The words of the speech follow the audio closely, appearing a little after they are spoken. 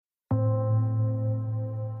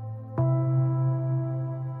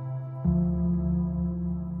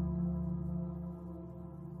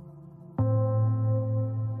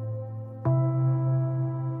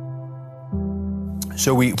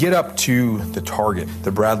So we get up to the target.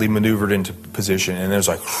 The Bradley maneuvered into position, and there's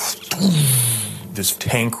like this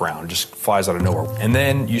tank round just flies out of nowhere. And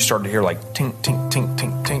then you start to hear like tink, tink, tink,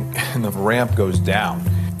 tink, tink, and the ramp goes down.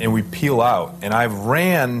 And we peel out, and I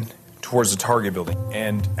ran towards the target building.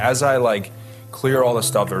 And as I like clear all the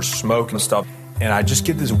stuff, there's smoke and stuff, and I just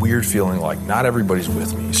get this weird feeling like not everybody's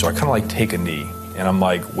with me. So I kind of like take a knee. And I'm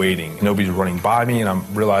like waiting. Nobody's running by me, and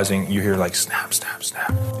I'm realizing you hear like snap, snap,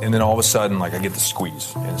 snap. And then all of a sudden, like I get the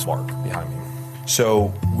squeeze and it's Mark behind me.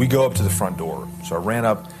 So we go up to the front door. So I ran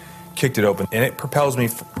up, kicked it open, and it propels me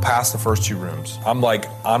past the first 2 rooms. I'm like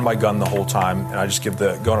on my gun the whole time, and I just give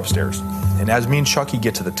the going upstairs. And as me and Chucky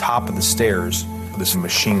get to the top of the stairs, this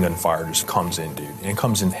machine gun fire just comes in, dude. And it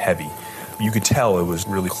comes in heavy. You could tell it was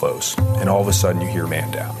really close. And all of a sudden you hear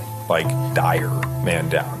man down, like dire man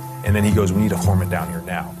down. And then he goes, we need a foreman down here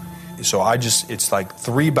now. So it's like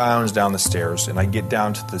 3 bounds down the stairs, and I get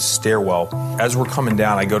down to the stairwell. As we're coming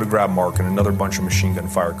down, I go to grab Mark, and another bunch of machine gun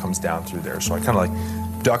fire comes down through there. So I kind of like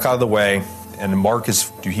duck out of the way, and Mark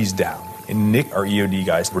he's down. And Nick, our EOD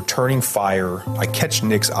guys, returning fire. I catch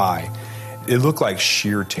Nick's eye. It looked like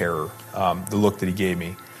sheer terror, the look that he gave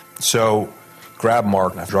me. So grab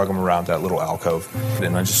Mark, and I drug him around that little alcove,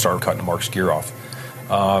 and I just started cutting Mark's gear off.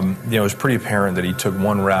 It was pretty apparent that he took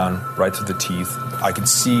 1 round right to the teeth. I could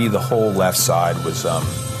see the whole left side was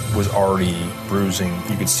already bruising.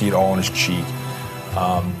 You could see it all on his cheek.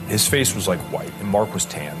 His face was like white, and Mark was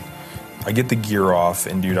tan. I get the gear off,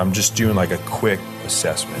 and dude, I'm just doing like a quick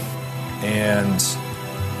assessment. And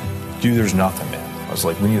dude, there's nothing, man. I was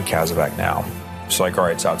like, we need a Casevac now. It's like, all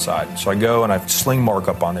right, it's outside. So I go and I sling Mark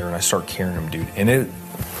up on there, and I start carrying him, dude. And it's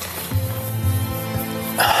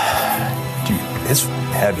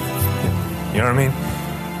heavy. You know what I mean?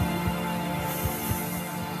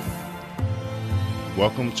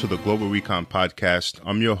 Welcome to the Global Recon Podcast.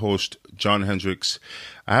 I'm your host, John Hendricks.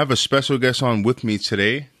 I have a special guest on with me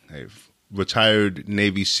today, a retired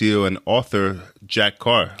Navy SEAL and author, Jack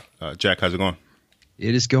Carr. Jack, how's it going?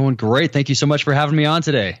 It is going great. Thank you so much for having me on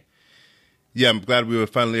today. Yeah, I'm glad we were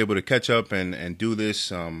finally able to catch up and do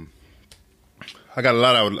this. I got a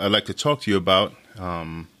lot I'd like to talk to you about.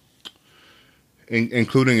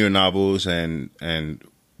 Including your novels and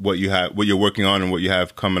what you're working on and what you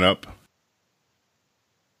have coming up.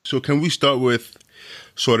 So can we start with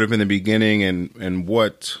sort of in the beginning and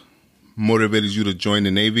what motivated you to join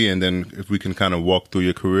the Navy, and then if we can kind of walk through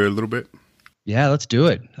your career a little bit? Yeah, let's do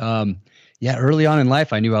it. Early on in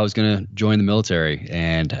life, I knew I was going to join the military,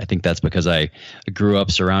 and I think that's because I grew up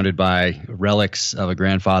surrounded by relics of a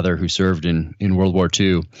grandfather who served in World War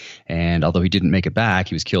II. And although he didn't make it back,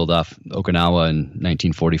 he was killed off Okinawa in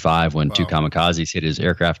 1945 when 2 kamikazes hit his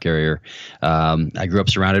aircraft carrier. I grew up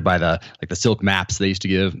surrounded by the silk maps they used to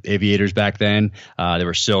give aviators back then. They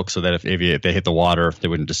were silk so that if they hit the water, they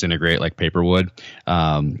wouldn't disintegrate like paper would.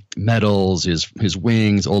 Medals, his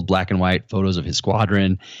wings, old black and white photos of his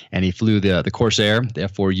squadron, and he flew the Corsair, the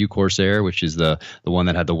F4U Corsair, which is the one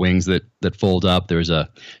that had the wings that fold up. There was a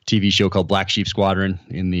TV show called Black Sheep Squadron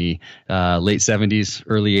in the late 70s,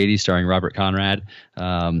 early 80s, starring Robert Conrad.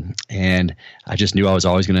 And I just knew I was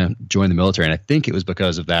always going to join the military. And I think it was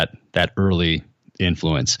because of that early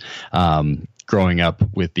influence. Growing up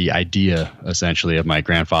with the idea, essentially, of my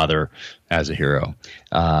grandfather as a hero.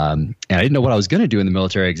 And I didn't know what I was going to do in the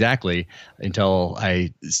military exactly until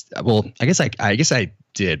I guess I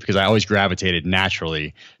did, because I always gravitated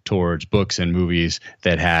naturally towards books and movies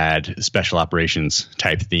that had special operations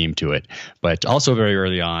type theme to it. But also very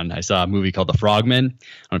early on, I saw a movie called The Frogmen. I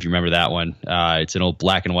don't know if you remember that one. It's an old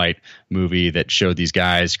black and white movie that showed these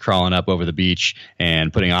guys crawling up over the beach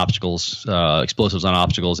and putting explosives on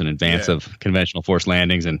obstacles in advance of conventional force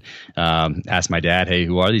landings, and asked my dad, hey,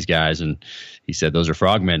 who are these guys? And he said, those are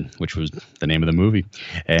frogmen, which was the name of the movie.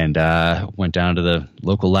 And went down to the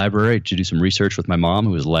local library to do some research with my mom,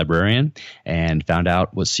 who was a librarian, and found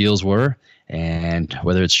out what SEALs were. And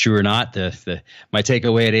whether it's true or not, my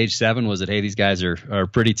takeaway at age 7 was that, hey, these guys are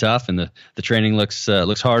pretty tough, and the training looks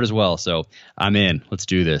hard as well. So I'm in. Let's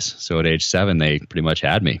do this. So at age 7, they pretty much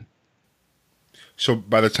had me. So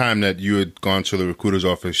by the time that you had gone to the recruiter's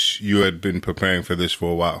office, you had been preparing for this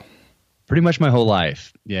for a while. Pretty much my whole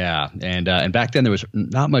life. Yeah. And back then there was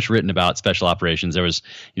not much written about special operations. There was,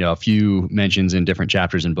 a few mentions in different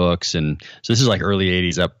chapters and books. And so this is like early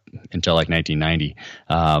 80s up until like 1990.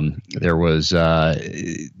 There was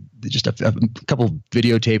just a couple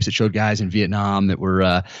videotapes that showed guys in Vietnam that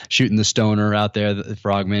were shooting the stoner out there, the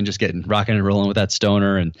frogmen, just rocking and rolling with that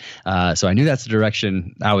stoner. And so I knew that's the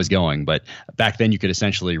direction I was going. But back then you could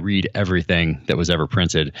essentially read everything that was ever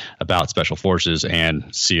printed about special forces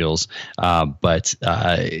and SEALs. But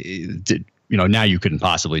now you couldn't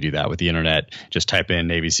possibly do that with the internet. Just type in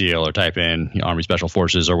Navy SEAL or type in Army Special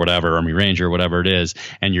Forces or whatever, Army Ranger, whatever it is,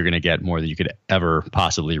 and you're going to get more than you could ever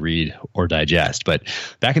possibly read or digest. But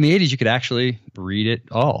back in the 80s, you could actually read it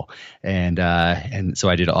all. And so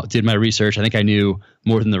I did my research. I think I knew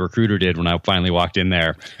more than the recruiter did when I finally walked in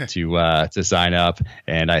there to sign up.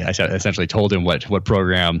 And I essentially told him what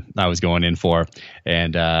program I was going in for.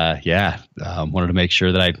 And wanted to make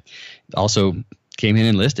sure that I also came in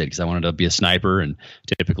enlisted because I wanted to be a sniper, and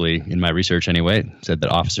typically in my research anyway, it said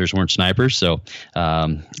that officers weren't snipers. So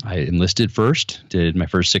I enlisted first, did my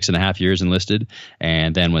first 6.5 years enlisted,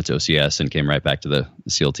 and then went to OCS and came right back to the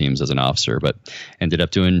SEAL teams as an officer, but ended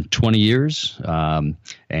up doing 20 years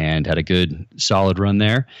and had a good solid run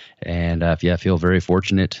there. And I feel very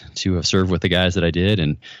fortunate to have served with the guys that I did,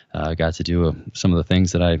 and got to do some of the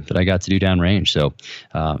things that I got to do downrange. So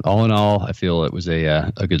all in all, I feel it was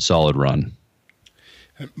a good solid run.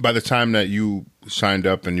 By the time that you signed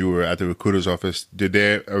up and you were at the recruiter's office, did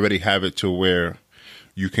they already have it to where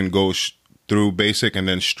you can go through basic and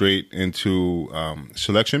then straight into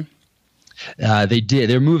selection? They did.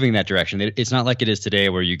 They're moving that direction. It's not like it is today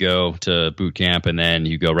where you go to boot camp and then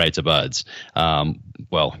you go right to BUD/S.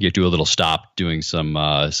 You do a little stop doing some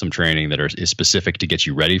training that is specific to get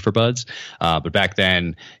you ready for BUD/S. But back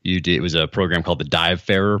then it was a program called the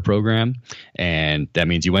Divefarer program. And that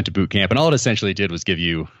means you went to boot camp, and all it essentially did was give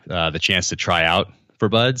you the chance to try out for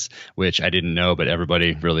BUD/S, which I didn't know, but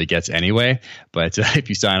everybody really gets anyway. But if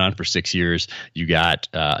you sign on for 6 years, you got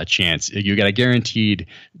a chance. You got a guaranteed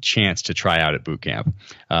chance to try out at boot camp.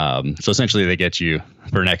 So essentially, they get you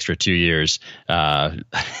for an extra 2 years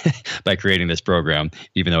by creating this program,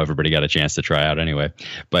 even though everybody got a chance to try out anyway.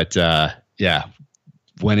 But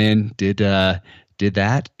went in, did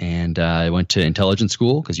that, and I went to intelligence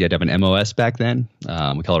school because you had to have an MOS back then.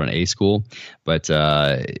 We call it an A school, but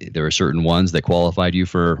there were certain ones that qualified you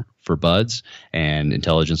for BUD/S, and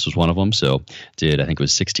intelligence was one of them. So I think it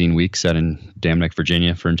was 16 weeks out in Dam Neck,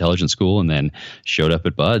 Virginia for intelligence school, and then showed up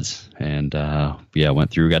at BUD/S, and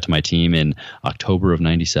went through, got to my team in October of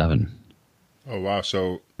 '97. Oh, wow.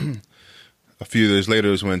 So a few years later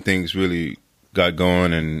is when things really got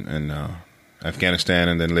going, and Afghanistan,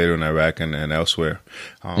 and then later in Iraq and elsewhere.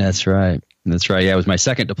 That's right. Yeah, it was my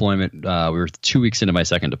second deployment. We were 2 weeks into my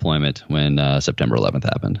second deployment when September 11th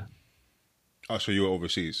happened. Oh, so you were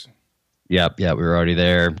overseas? Yep. We were already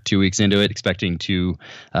there 2 weeks into it, expecting to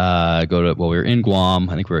we were in Guam.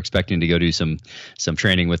 I think we were expecting to go do some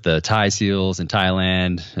training with the Thai SEALs in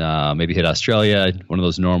Thailand, maybe hit Australia, one of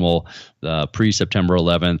those normal pre-September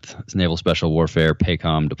 11th Naval Special Warfare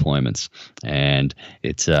PACOM deployments. And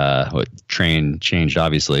it's train changed,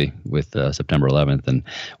 obviously, with September 11th. And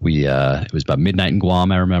it was about midnight in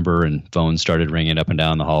Guam, I remember, and phones started ringing up and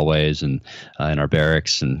down the hallways and in our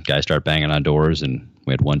barracks, and guys started banging on doors, and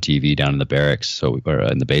we had one TV down in the barracks, or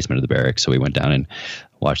in the basement of the barracks. So we went down and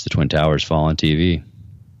watched the Twin Towers fall on TV.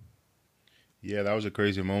 Yeah, that was a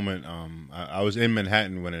crazy moment. I was in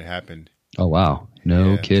Manhattan when it happened. Oh, wow.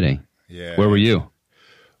 No kidding. Yeah. Where were you?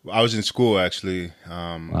 I was in school, actually.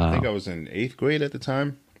 Wow. I think I was in 8th grade at the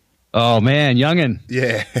time. Oh, man, youngin'.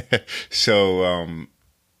 Yeah. So,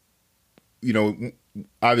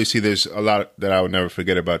 obviously there's a lot that I would never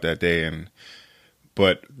forget about that day.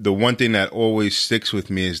 But the one thing that always sticks with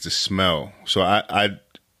me is the smell. So I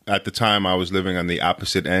at the time, I was living on the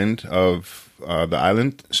opposite end of the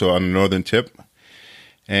island, so on the northern tip.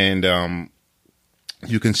 And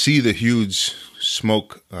you can see the huge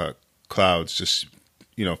smoke clouds just,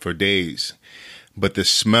 for days. But the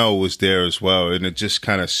smell was there as well, and it just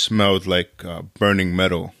kind of smelled like burning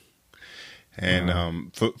metal.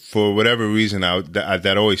 And for whatever reason,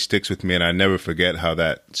 that always sticks with me, and I never forget how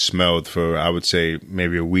that smelled for, I would say,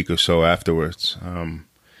 maybe a week or so afterwards.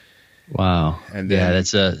 Wow. And then,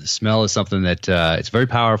 that's a smell is something that it's very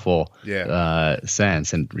powerful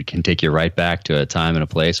sense, and can take you right back to a time and a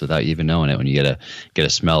place without you even knowing it when you get a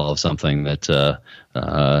smell of something that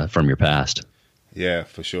from your past. Yeah,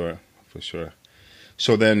 for sure.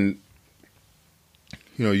 So then,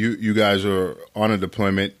 you guys are on a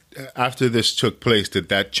deployment. After this took place, did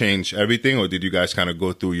that change everything, or did you guys kind of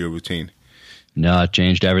go through your routine? No, it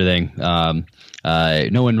changed everything. No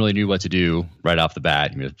one really knew what to do right off the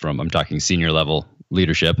bat. I'm talking senior level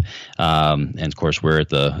leadership, and of course we're at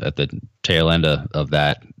the tail end of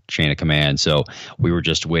that chain of command. So we were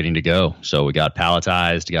just waiting to go. So we got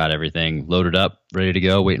palletized, got everything loaded up, ready to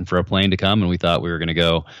go, waiting for a plane to come, and we thought we were going to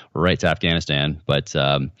go right to Afghanistan. But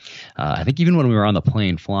I think even when we were on the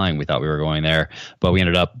plane flying, we thought we were going there, but we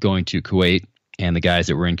ended up going to Kuwait and the guys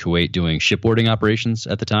that were in Kuwait doing shipboarding operations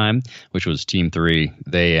at the time, which was Team 3,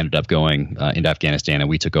 they ended up going into Afghanistan, and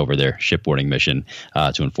we took over their shipboarding mission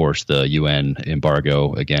to enforce the UN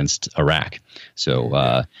embargo against Iraq. So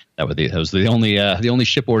that was the only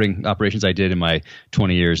shipboarding operations I did in my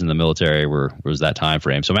 20 years in the military was that time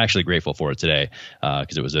frame. So I'm actually grateful for it today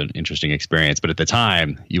because it was an interesting experience. But at the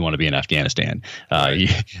time, you want to be in Afghanistan.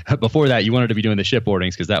 Before that, you wanted to be doing the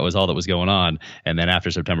shipboardings because that was all that was going on. And then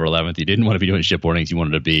after September 11th, you didn't want to be doing shipboardings. You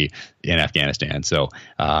wanted to be in Afghanistan. So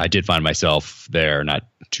I did find myself there not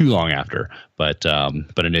too long after, but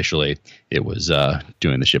initially it was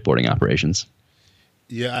doing the shipboarding operations.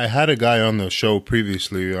 Yeah, I had a guy on the show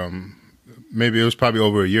previously. Maybe it was probably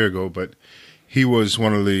over a year ago, but he was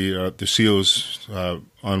one of the SEALs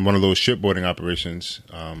on one of those shipboarding operations.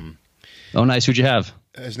 Oh, nice. Who'd you have?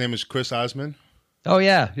 His name is Chris Osman. Oh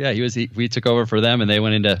yeah. We took over for them, and they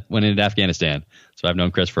went into Afghanistan. So I've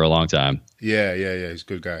known Chris for a long time. Yeah. He's a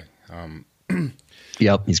good guy.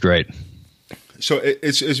 Yep, he's great. So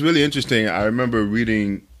it's really interesting. I remember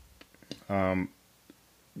reading,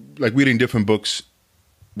 reading different books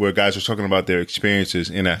where guys were talking about their experiences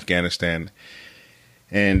in Afghanistan.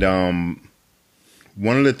 And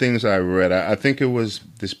one of the things I read, I think it was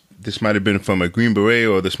this might have been from a Green Beret,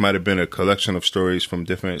 or this might have been a collection of stories from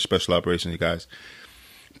different special operations guys.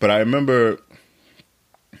 But I remember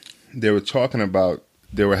they were talking about,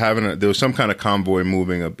 there was some kind of convoy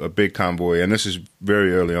moving, a big convoy, and this is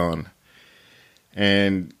very early on.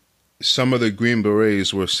 And some of the Green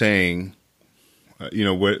Berets were saying,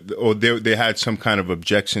 they had some kind of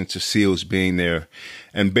objection to SEALs being there.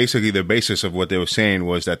 And basically the basis of what they were saying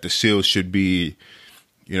was that the SEALs should be,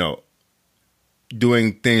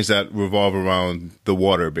 doing things that revolve around the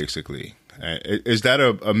water, basically. Is that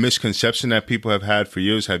a misconception that people have had for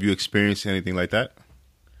years? Have you experienced anything like that?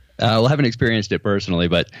 Well, I haven't experienced it personally,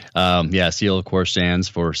 but SEAL, of course, stands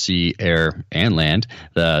for sea, air, and land,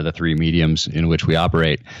 the three mediums in which we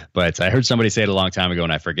operate. But I heard somebody say it a long time ago,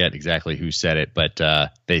 and I forget exactly who said it, but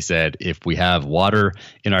they said, if we have water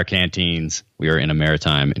in our canteens, we are in a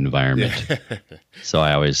maritime environment. Yeah. So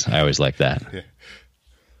I always like that. Yeah.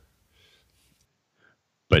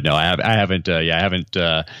 But no, I haven't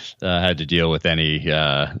had to deal with any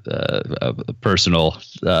personal.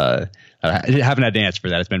 I haven't had to answer for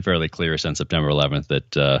that. It's been fairly clear since September 11th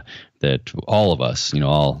that all of us,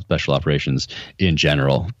 all special operations in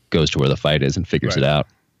general, goes to where the fight is and figures it out.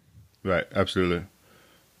 Right, absolutely.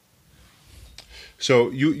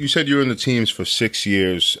 So you said you were in the teams for 6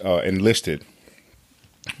 years, enlisted,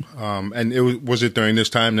 and was it during this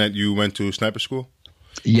time that you went to sniper school?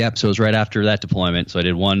 Yep. So it was right after that deployment. So I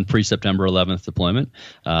did one pre-September 11th deployment,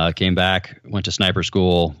 came back, went to sniper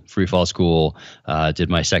school, free fall school, did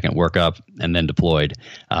my second workup, and then deployed.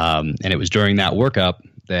 And it was during that workup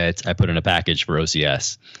that I put in a package for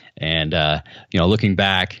OCS. And, looking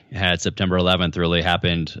back, had September 11th really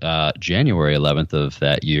happened January 11th of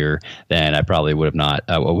that year, then I probably would not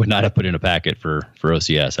have put in a packet for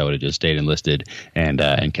OCS. I would have just stayed enlisted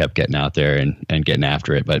and kept getting out there and getting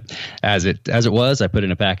after it. But as it was, I put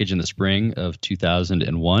in a package in the spring of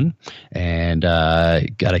 2001 and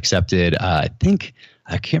got accepted.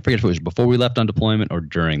 I can't forget if it was before we left on deployment or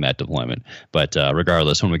during that deployment. But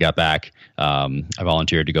regardless, when we got back, I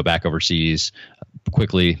volunteered to go back overseas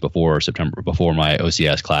quickly before my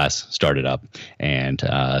OCS class started up, and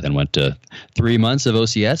then went to 3 months of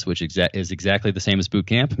OCS, which is exactly the same as boot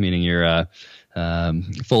camp, meaning you're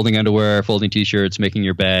folding underwear, folding T-shirts, making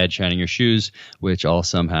your bed, shining your shoes, which all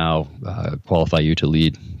somehow qualify you to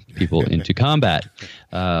lead people into combat.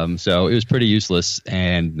 So it was pretty useless,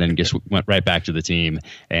 and then just went right back to the team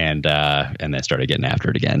and then started getting after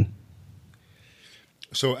it again.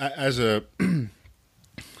 So as a,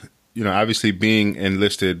 obviously being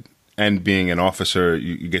enlisted and being an officer,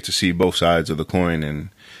 you get to see both sides of the coin and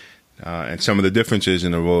some of the differences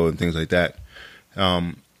in the role and things like that.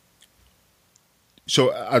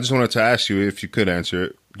 So I just wanted to ask you, if you could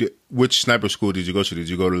answer it, which sniper school did you go to? Did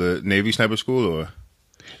you go to the Navy sniper school or?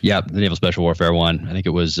 Yeah, the Naval Special Warfare one. I think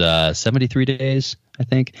it was 73 days, I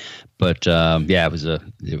think. But it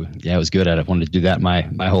was good. I wanted to do that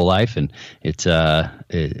my whole life, and I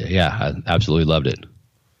absolutely loved it.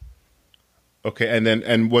 Okay,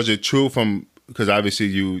 and was it true because obviously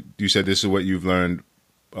you said this is what you've learned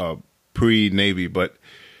pre-Navy, but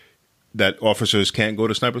that officers can't go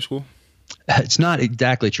to sniper school? It's not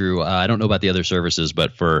exactly true. I don't know about the other services,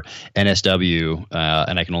 but for NSW,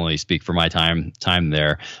 and I can only speak for my time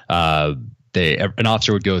there, an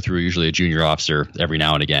officer would go through, usually a junior officer, every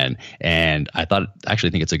now and again. And I actually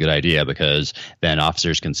think it's a good idea, because then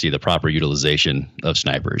officers can see the proper utilization of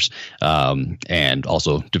snipers, and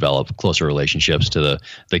also develop closer relationships to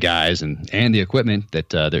the guys and the equipment that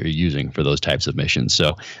they're using for those types of missions.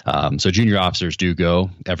 So junior officers do go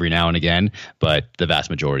every now and again, but the vast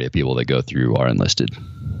majority of people that go through are enlisted.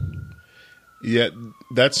 Yeah,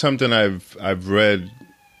 that's something I've read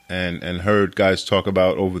and heard guys talk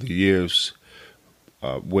about over the years,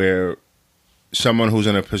 where someone who's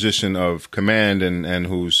in a position of command and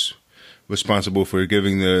who's responsible for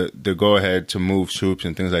giving the go-ahead to move troops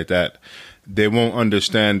and things like that, they won't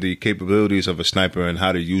understand the capabilities of a sniper and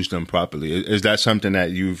how to use them properly. Is that something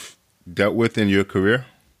that you've dealt with in your career?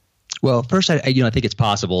 Well, first, I think it's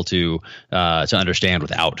possible to understand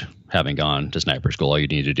without having gone to sniper school. All you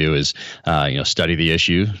need to do is, study the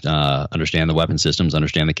issue, understand the weapon systems,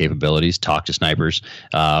 understand the capabilities, talk to snipers.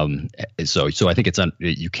 So I think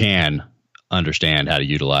you can understand how to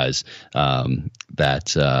utilize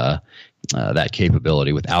that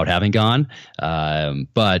capability without having gone.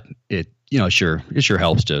 But it sure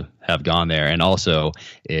helps to have gone there. And also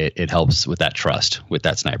it helps with that trust with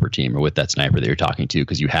that sniper team or with that sniper that you're talking to,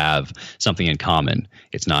 because you have something in common.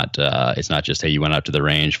 It's not just, hey, you went out to the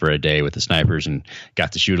range for a day with the snipers and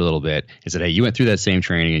got to shoot a little bit. It's that, hey, you went through that same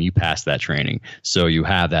training and you passed that training. So you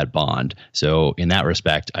have that bond. So in that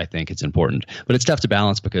respect, I think it's important, but it's tough to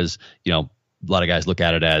balance, because, a lot of guys look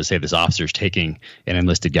at it as, hey, this officer's taking an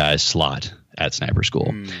enlisted guy's slot at sniper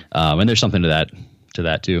school. And there's something to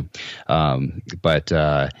that too. But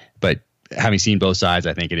having seen both sides,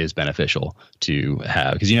 I think it is beneficial to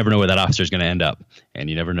have, because you never know where that officer is going to end up, and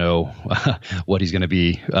you never know what he's going to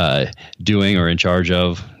be doing or in charge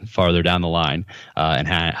of farther down the line, and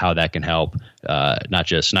how that can help not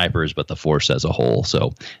just snipers but the force as a whole.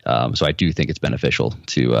 So I do think it's beneficial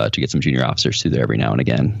to get some junior officers through there every now and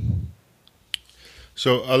again.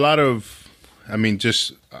 So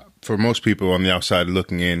just for most people on the outside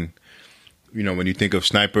looking in, when you think of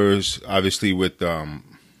snipers, obviously with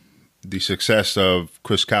the success of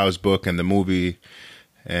Chris Cow's book and the movie,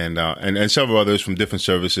 and several others from different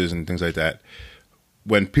services and things like that,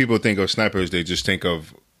 when people think of snipers, they just think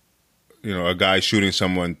of, a guy shooting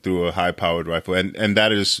someone through a high-powered rifle, and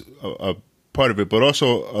that is a part of it, but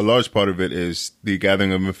also a large part of it is the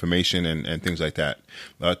gathering of information and things like that.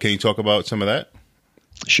 Can you talk about some of that?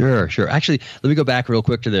 Sure. Actually, let me go back real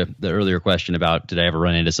quick to the earlier question about, did I ever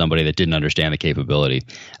run into somebody that didn't understand the capability?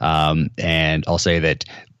 And I'll say that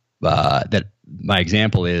my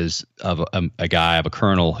example is of a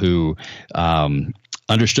colonel who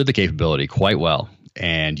understood the capability quite well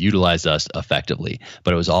and utilized us effectively,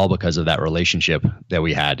 but it was all because of that relationship that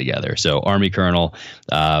we had together. So Army colonel,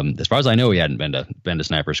 as far as I know, he hadn't been to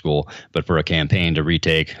sniper school, but for a campaign to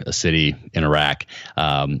retake a city in Iraq,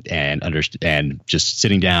 and just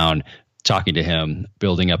sitting down, talking to him,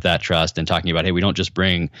 building up that trust, and talking about, hey, we don't just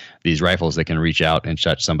bring these rifles that can reach out and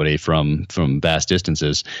touch somebody from vast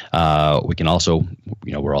distances. We can also,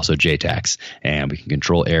 we're also JTACs, and we can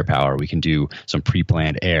control air power. We can do some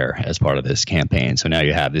pre-planned air as part of this campaign. So now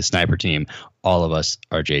you have this sniper team. All of us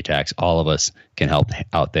are JTACs. All of us can help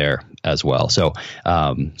out there as well. So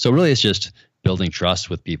really, it's just building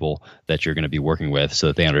trust with people that you're going to be working with, so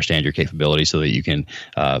that they understand your capability, so that you can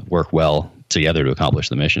work well together to accomplish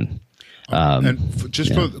the mission.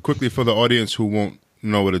 Quickly for the audience who won't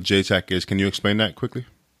know what a JTAC is, can you explain that quickly?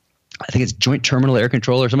 I think it's Joint Terminal Air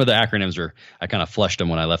Controller. Some of the acronyms I kind of flushed them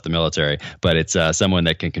when I left the military, but it's someone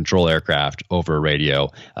that can control aircraft over a radio,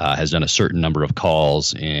 has done a certain number of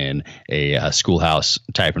calls in a schoolhouse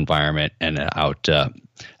type environment, and out to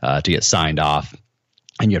get signed off.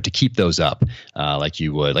 And you have to keep those up, like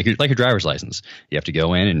you would, like your driver's license. You have to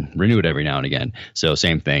go in and renew it every now and again. So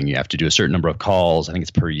same thing. You have to do a certain number of calls. I think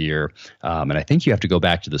it's per year, and I think you have to go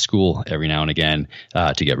back to the school every now and again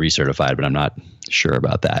to get recertified. But I'm not sure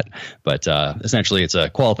about that. But essentially, it's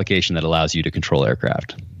a qualification that allows you to control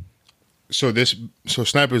aircraft. So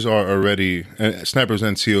snipers are already snipers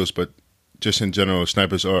and SEALs, but just in general,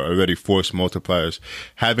 snipers are already force multipliers.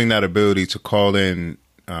 Having that ability to call in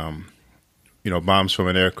bombs from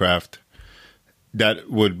an aircraft, that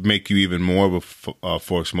would make you even more of a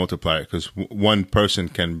force multiplier, because one person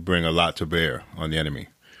can bring a lot to bear on the enemy.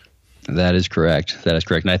 That is correct.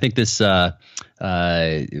 And I think this it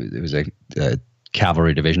was a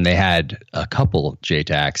cavalry division. They had a couple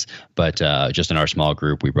JTACs, but just in our small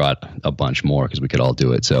group, we brought a bunch more because we could all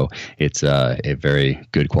do it. So it's a very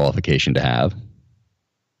good qualification to have.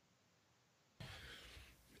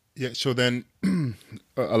 Yeah. So then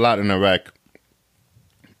a lot in Iraq,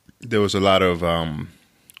 there was a lot of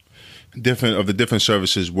different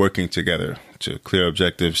services working together to clear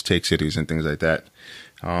objectives, take cities, and things like that.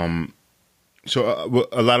 So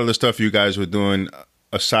a lot of the stuff you guys were doing,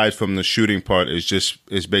 aside from the shooting part,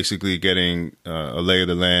 is basically getting a lay of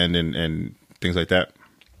the land and things like that.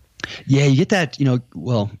 Yeah, you get that,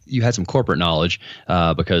 well, you had some corporate knowledge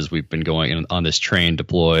because we've been going on this train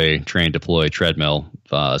deploy treadmill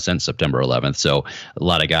since September 11th. So a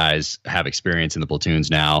lot of guys have experience in the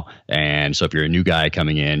platoons now. And so if you're a new guy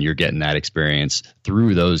coming in, you're getting that experience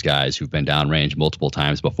through those guys who've been downrange multiple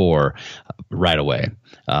times before right away.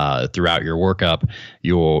 Throughout your workup,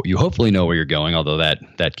 you hopefully know where you're going, although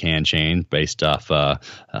that can change based off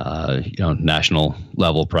national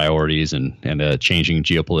level priorities and a changing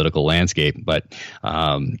geopolitical landscape. But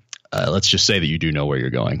let's just say that you do know where you're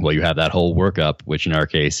going. Well, you have that whole workup, which in our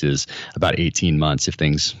case is about 18 months if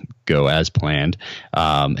things go as planned.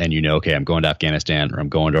 And okay, I'm going to Afghanistan, or I'm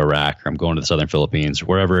going to Iraq, or I'm going to the Southern Philippines,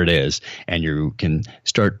 wherever it is. And you can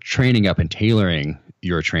start training up and tailoring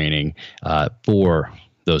your training for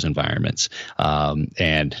those environments,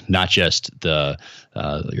 and not just your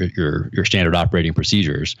standard operating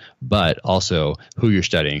procedures, but also who you're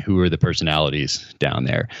studying, who are the personalities down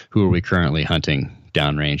there, who are we currently hunting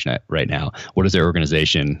downrange right now, what does their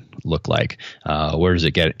organization look like, where does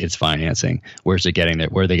it get its financing, where are they getting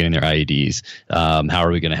their IEDs, how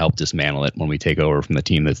are we going to help dismantle it when we take over from the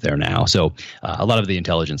team that's there now. So a lot of the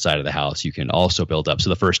intelligence side of the house you can also build up. So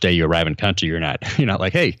the first day you arrive in country, you're not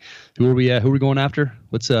like, hey, who are we going after,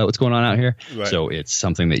 what's going on out here. Right. So it's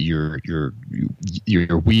something that you're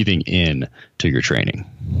weaving in to your training.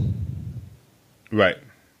 Right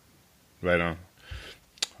on.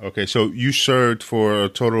 Okay, so you served for a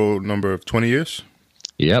total number of 20 years?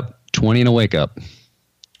 Yep, 20 and a wake up.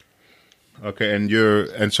 Okay,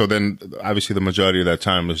 and so then obviously the majority of that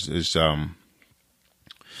time is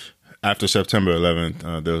after September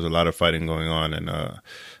 11th. There was a lot of fighting going on, and a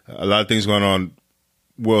lot of things going on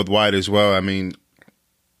worldwide as well. I mean,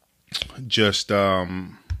 just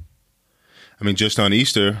on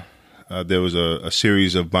Easter, there was a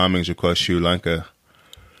series of bombings across Sri Lanka.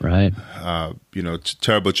 Right. It's a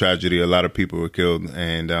terrible tragedy. A lot of people were killed.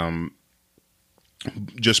 And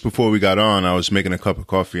just before we got on, I was making a cup of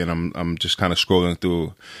coffee, and I'm just kind of scrolling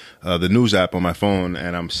through the news app on my phone,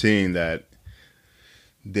 and I'm seeing that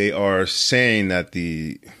they are saying that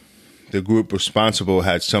the group responsible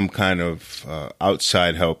had some kind of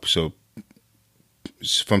outside help, so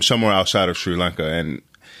from somewhere outside of Sri Lanka. And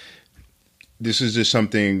this is just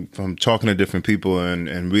something from talking to different people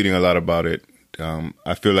and reading a lot about it.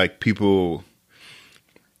 I feel like people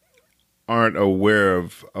aren't aware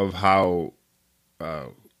of how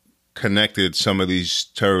connected some of these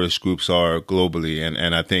terrorist groups are globally.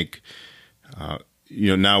 And I think,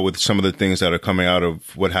 now with some of the things that are coming out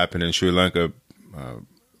of what happened in Sri Lanka,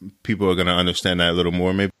 people are going to understand that a little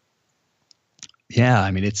more, maybe. Yeah, I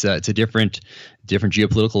mean, it's a different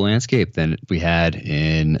geopolitical landscape than we had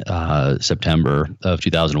in September of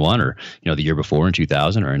 2001, or the year before in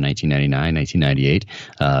 2000, or in 1999,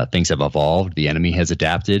 1998. Things have evolved. The enemy has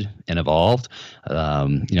adapted and evolved.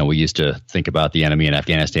 We used to think about the enemy in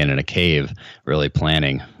Afghanistan in a cave, really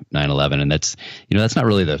planning 9/11, and that's not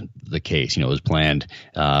really the case. It was planned.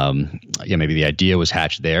 Maybe the idea was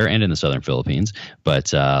hatched there and in the southern Philippines, but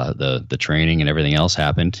the training and everything else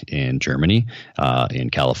happened in Germany, in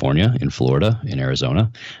California, in Florida, in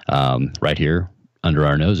Arizona, right here under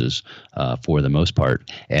our noses for the most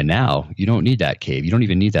part. And now you don't need that cave. You don't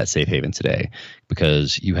even need that safe haven today,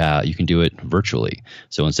 because you can do it virtually.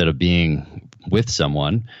 So instead of being with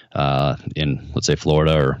someone in, let's say,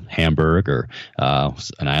 Florida or Hamburg or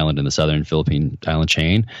an island in the southern Philippine island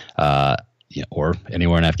chain, or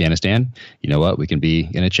anywhere in Afghanistan, you know what? We can be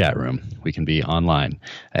in a chat room. We can be online,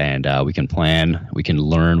 and we can plan, we can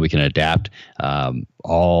learn, we can adapt,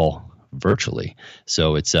 all virtually.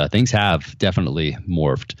 So it's things have definitely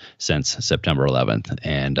morphed since September 11th,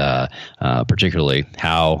 and particularly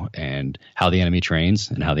how the enemy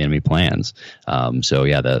trains and how the enemy plans. So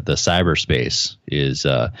yeah, the cyberspace is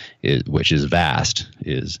which is vast.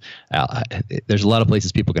 There's a lot of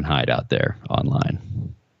places people can hide out there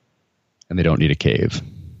online, and they don't need a cave.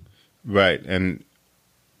 Right, and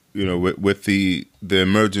with the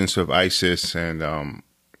emergence of ISIS and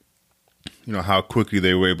how quickly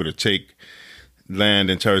they were able to take land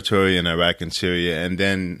and territory in Iraq and Syria, and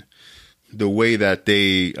then the way that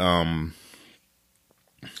they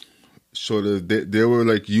they were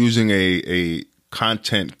like using a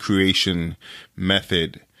content creation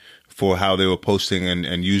method for how they were posting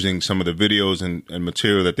and using some of the videos and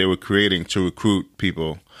material that they were creating to recruit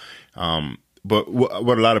people. But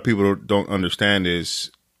what a lot of people don't understand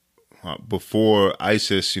is before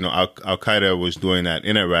ISIS, Al Qaeda was doing that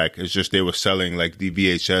in Iraq. It's just they were selling like the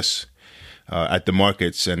VHS at the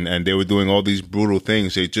markets, and they were doing all these brutal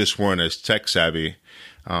things. They just weren't as tech savvy.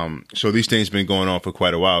 So these things been going on for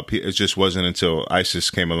quite a while. It just wasn't until ISIS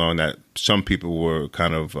came along that some people were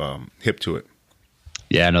kind of hip to it.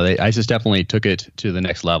 Yeah, no, ISIS definitely took it to the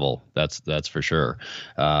next level. That's for sure.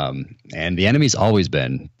 And the enemy's always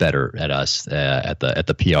been better at us at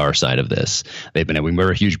the PR side of this.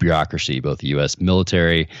 We're a huge bureaucracy, both the U.S.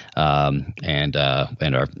 military and our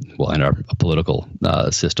political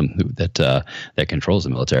system that controls the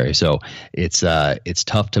military. So it's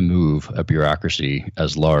tough to move a bureaucracy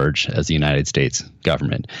as large as the United States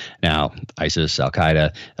government. Now, ISIS, Al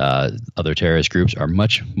Qaeda, other terrorist groups are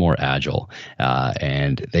much more agile and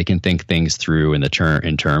they can think things through in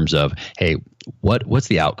terms of, hey, what's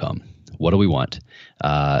the outcome? What do we want?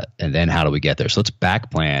 And then how do we get there? So let's back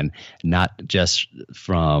plan, not just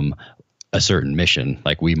from a certain mission.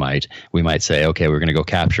 Like we might say, okay, we're going to go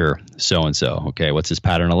capture so-and-so. Okay, what's his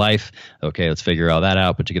pattern of life? Okay, let's figure all that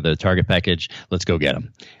out, put together the target package. Let's go get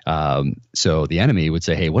him. So the enemy would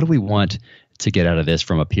say, hey, what do we want to get out of this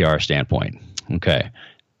from a PR standpoint? Okay,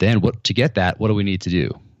 then to get that, what do we need to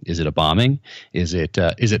do? Is it a bombing? Is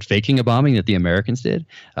it faking a bombing that the Americans did?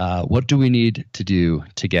 What do we need to do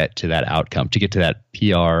to get to that outcome, to get to that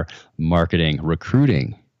PR, marketing,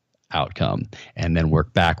 recruiting outcome, and then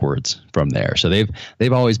work backwards from there? So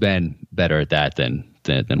they've always been better at that than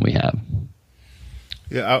we have.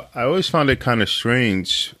 Yeah, I always found it kind of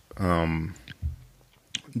strange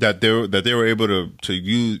that they were able to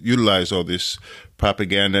utilize all this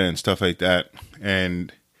propaganda and stuff like that,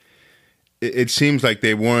 and it seems like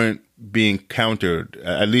they weren't being countered,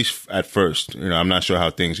 at least at first. I'm not sure how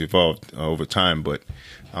things evolved over time, but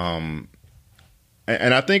and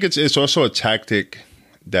I think it's also a tactic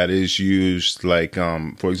that is used. Like,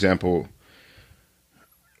 for example,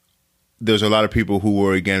 there's a lot of people who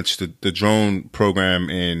were against the drone program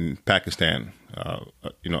in Pakistan. A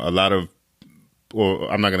lot of,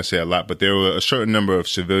 or I'm not going to say a lot, but there were a certain number of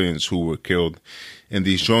civilians who were killed in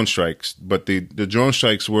these drone strikes. But the drone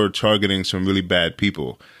strikes were targeting some really bad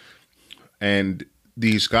people. And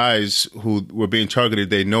these guys who were being targeted,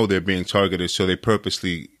 they know they're being targeted, so they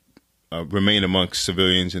purposely remain amongst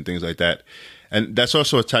civilians and things like that. And that's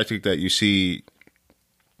also a tactic that you see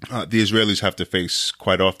the Israelis have to face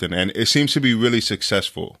quite often. And it seems to be really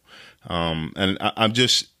successful. And I'm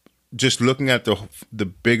just looking at the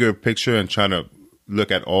bigger picture and trying to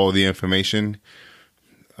look at all the information.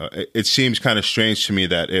 It seems kind of strange to me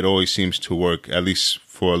that it always seems to work, at least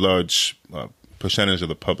for a large percentage of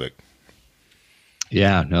the public.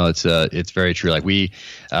 Yeah, no, it's very true. Like we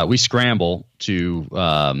scramble to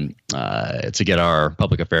get our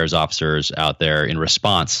public affairs officers out there in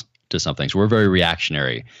response to something. So we're very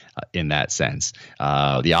reactionary in that sense.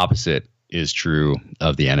 The opposite is true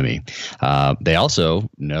of the enemy. They also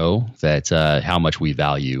know that how much we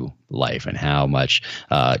value life and how much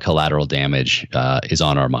collateral damage is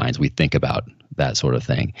on our minds. We think about that sort of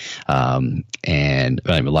thing. And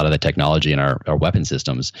a lot of the technology in our weapon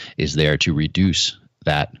systems is there to reduce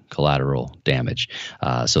that collateral damage.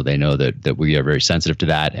 So they know that we are very sensitive to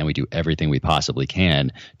that, and we do everything we possibly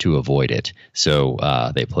can to avoid it. So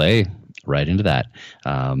they play right into that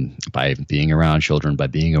by being around children, by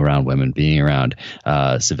being around women, being around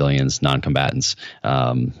civilians, non-combatants,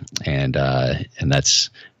 and that's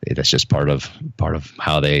just part of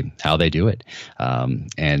how they do it.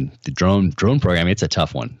 And the drone program, it's a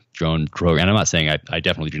tough one. Drone program. And I'm not saying I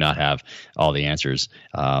definitely do not have all the answers,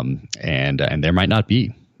 and there might not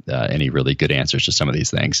be any really good answers to some of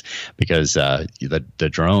these things, because the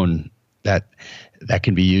drone that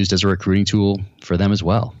can be used as a recruiting tool for them as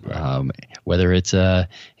well. Right. Whether it's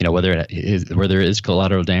whether there is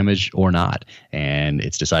collateral damage or not, and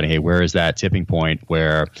it's deciding, hey, where is that tipping point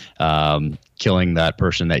where killing that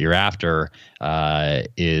person that you're after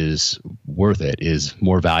is worth it, is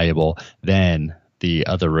more valuable than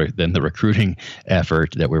the recruiting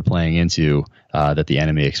effort that we're playing into that the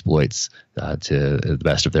enemy exploits to the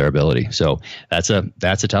best of their ability. So that's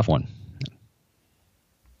a tough one.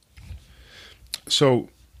 So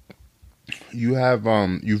you have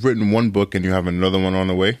you've written one book and you have another one on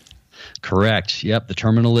the way? Correct. Yep. The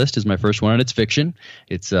Terminal List is my first one, and it's fiction.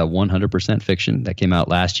 It's 100% fiction that came out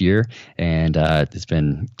last year, and it's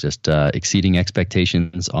been just exceeding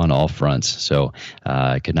expectations on all fronts. So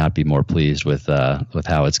I could not be more pleased with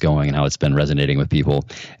how it's going and how it's been resonating with people.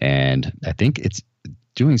 And I think it's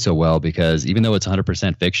doing so well because even though it's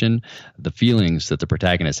 100% fiction, the feelings that the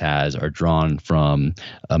protagonist has are drawn from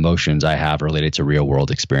emotions I have related to real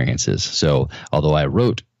world experiences. So although I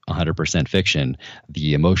wrote 100% fiction,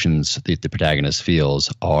 the emotions that the protagonist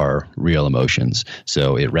feels are real emotions.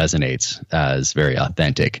 So it resonates as very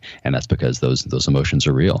authentic, and that's because those emotions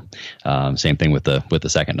are real. Same thing with the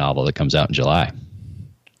second novel that comes out in July.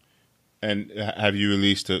 And have you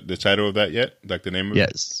released the title of that yet? Like the name of it?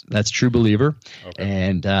 Yes, that's True Believer. Okay.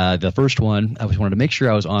 And the first one, I wanted to make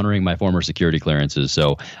sure I was honoring my former security clearances.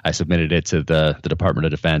 So I submitted it to the Department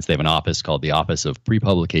of Defense. They have an office called the Office of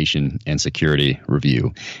Pre-Publication and Security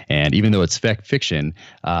Review. And even though it's fiction,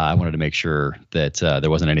 I wanted to make sure that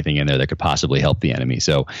there wasn't anything in there that could possibly help the enemy.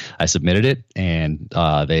 So I submitted it, and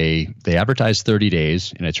they advertised 30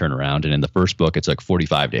 days in a turnaround. And in the first book, it took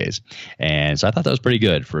 45 days. And so I thought that was pretty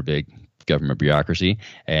good for a big government bureaucracy,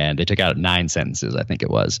 and they took out 9 sentences, I think it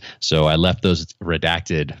was. So I left those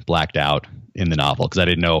redacted, blacked out in the novel because I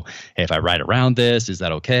didn't know, hey, if I write around this, is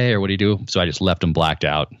that okay, or what do you do? So I just left them blacked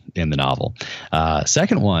out in the novel.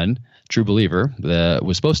 Second one, True Believer,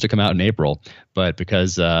 was supposed to come out in April, but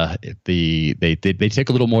because they take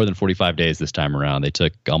a little more than 45 days this time around. They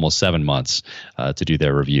took almost 7 months to do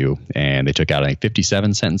their review, and they took out, I think,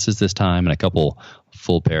 57 sentences this time and a couple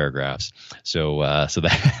full paragraphs. So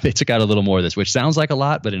that they took out a little more of this, which sounds like a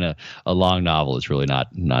lot, but in a long novel, it's really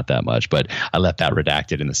not that much. But I left that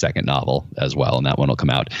redacted in the second novel as well, and that one will come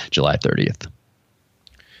out July 30th.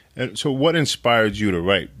 And so what inspired you to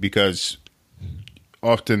write? Because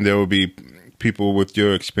often there will be people with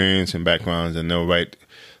your experience and backgrounds, and they'll write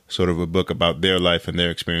sort of a book about their life and their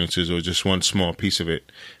experiences, or just one small piece of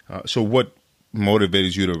it. So what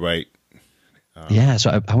motivated you to write? So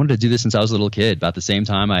I wanted to do this since I was a little kid. About the same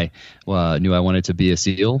time I knew I wanted to be a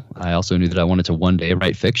SEAL, I also knew that I wanted to one day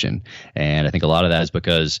write fiction. And I think a lot of that is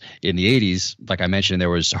because in the 80s, like I mentioned, there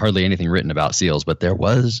was hardly anything written about SEALs, but there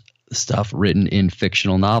was stuff written in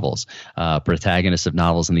fictional novels. Protagonists of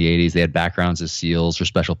novels in the 80s, they had backgrounds as SEALs or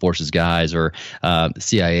Special Forces guys or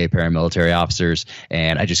CIA paramilitary officers.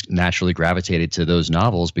 And I just naturally gravitated to those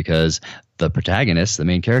novels because the protagonists, the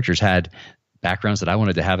main characters, had backgrounds that I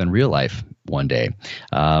wanted to have in real life one day.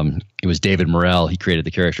 It was David Morrell. He created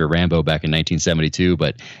the character Rambo back in 1972,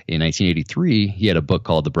 but in 1983, he had a book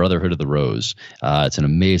called The Brotherhood of the Rose. It's an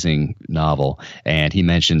amazing novel, and he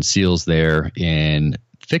mentioned SEALs there in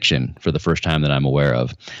fiction for the first time that I'm aware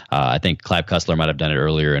of. I think Clive Cussler might have done it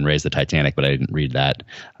earlier and Raised the Titanic, but I didn't read that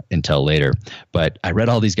until later. But I read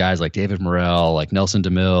all these guys like David Morrell, like Nelson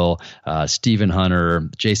DeMille, Stephen Hunter,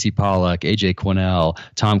 J.C. Pollock, A.J. Quinnell,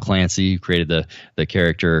 Tom Clancy, who created the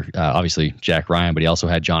character, obviously Jack Ryan, but he also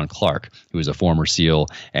had John Clark, who was a former SEAL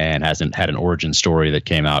and had an origin story that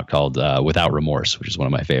came out called Without Remorse, which is one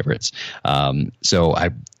of my favorites. So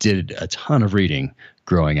I did a ton of reading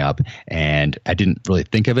growing up, and I didn't really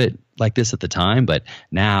think of it like this at the time, but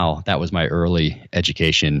now that was my early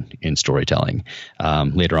education in storytelling.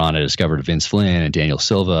 Later on, I discovered Vince Flynn and Daniel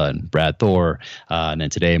Silva and Brad Thor, and then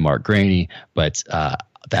today Mark Graney. But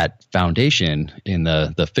that foundation in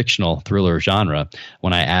the fictional thriller genre,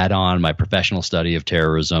 when I add on my professional study of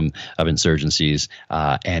terrorism, of insurgencies,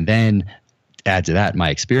 and then add to that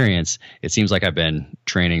my experience, it seems like I've been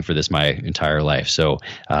training for this my entire life. So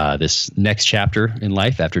this next chapter in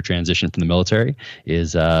life after transition from the military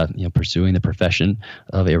is pursuing the profession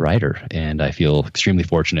of a writer. And I feel extremely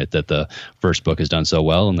fortunate that the first book has done so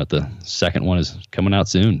well and that the second one is coming out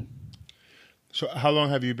soon. So how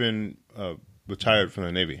long have you been retired from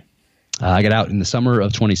the Navy? I got out in the summer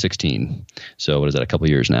of 2016. So what is that, a couple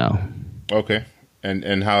of years now? Okay.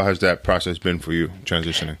 And how has that process been for you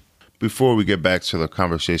transitioning? Before we get back to the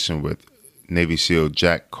conversation with Navy SEAL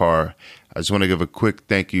Jack Carr, I just want to give a quick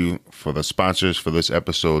thank you for the sponsors for this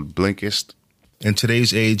episode, Blinkist. In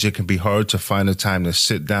today's age, it can be hard to find the time to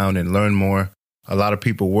sit down and learn more. A lot of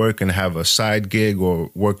people work and have a side gig or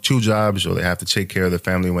work 2 jobs, or they have to take care of their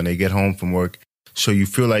family when they get home from work. So you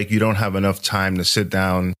feel like you don't have enough time to sit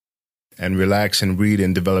down and relax and read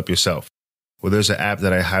and develop yourself. Well, there's an app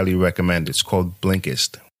that I highly recommend. It's called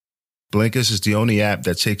Blinkist. Blinkist is the only app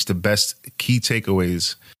that takes the best key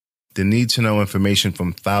takeaways, the need-to-know information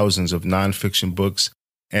from thousands of nonfiction books,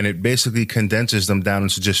 and it basically condenses them down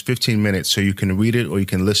into just 15 minutes so you can read it or you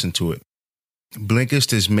can listen to it.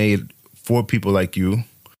 Blinkist is made for people like you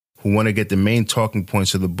who want to get the main talking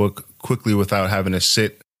points of the book quickly without having to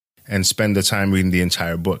sit and spend the time reading the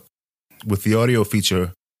entire book. With the audio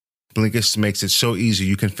feature, Blinkist makes it so easy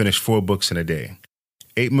you can finish 4 books in a day.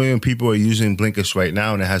 8 million people are using Blinkist right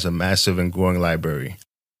now, and it has a massive and growing library,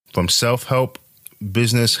 from self-help,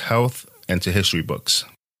 business, health, and to history books.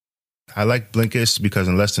 I like Blinkist because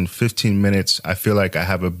in less than 15 minutes, I feel like I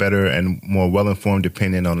have a better and more well-informed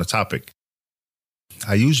opinion on the topic.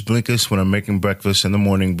 I use Blinkist when I'm making breakfast in the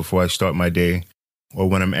morning before I start my day, or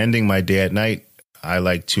when I'm ending my day at night. I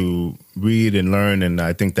like to read and learn, and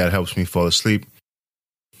I think that helps me fall asleep.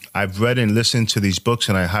 I've read and listened to these books,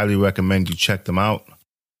 and I highly recommend you check them out.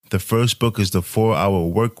 The first book is The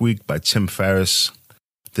 4-Hour Workweek by Tim Ferriss.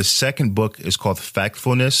 The second book is called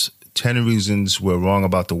Factfulness, 10 Reasons We're Wrong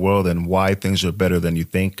About the World and Why Things Are Better Than You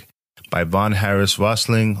Think, by Von Harris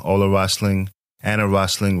Rosling, Ola Rosling, Anna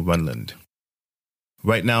Rosling Runland.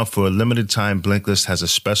 Right now, for a limited time, Blinkist has a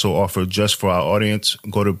special offer just for our audience.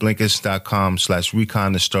 Go to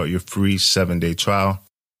Blinkist.com/recon to start your free 7-day trial.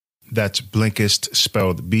 That's Blinkist,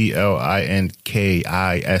 spelled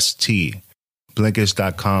Blinkist.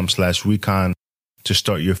 Blinkist.com/recon to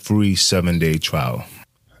start your free 7-day trial.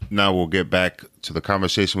 Now we'll get back to the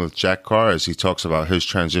conversation with Jack Carr as he talks about his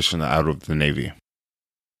transition out of the Navy.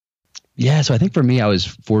 Yeah, so I think for me, I was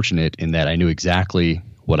fortunate in that I knew exactly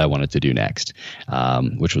what I wanted to do next,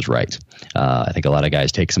 which was right. I think a lot of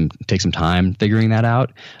guys take some time figuring that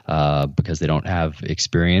out because they don't have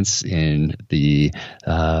experience in the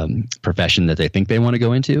profession that they think they want to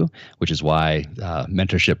go into, which is why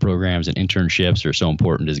mentorship programs and internships are so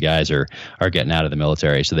important as guys are getting out of the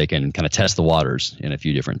military, so they can kind of test the waters in a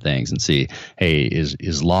few different things and see, hey,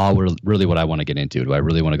 is law really what I want to get into? Do I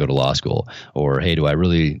really want to go to law school? Or hey, do I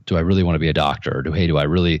really want to be a doctor? Or do I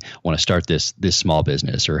really want to start this small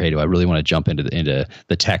business? Or hey, do I really want to jump into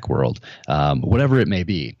the tech world? Whatever it may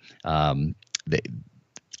be,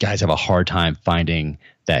 guys have a hard time finding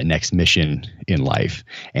that next mission in life.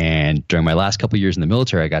 And during my last couple of years in the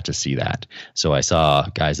military, I got to see that. So I saw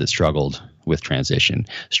guys that struggled with transition,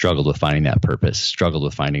 struggled with finding that purpose, struggled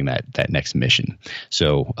with finding that next mission.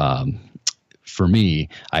 So for me,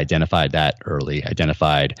 I identified that early,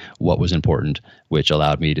 identified what was important, which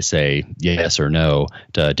allowed me to say yes or no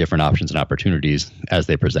to different options and opportunities as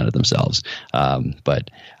they presented themselves. But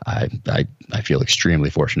I feel extremely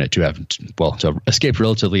fortunate to have, to escape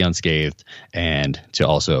relatively unscathed and to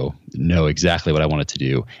also know exactly what I wanted to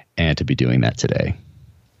do and to be doing that today.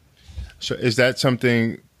 So is that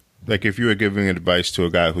something, like if you were giving advice to a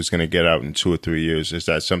guy who's going to get out in 2 or 3 years, is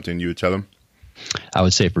that something you would tell him? I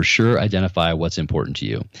would say for sure identify what's important to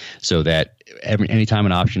you, so that anytime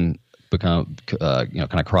an option kind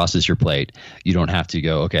of crosses your plate, you don't have to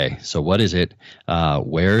go, okay, so what is it?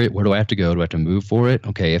 Where do I have to go? Do I have to move for it?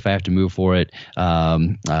 Okay, if I have to move for it,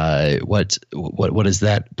 what is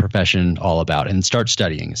that profession all about? And start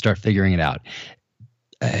studying, start figuring it out.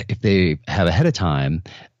 If they have ahead of time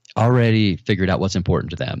already figured out what's important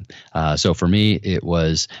to them. So for me, it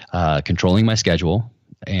was controlling my schedule.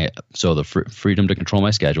 And so the freedom to control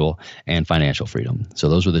my schedule and financial freedom. So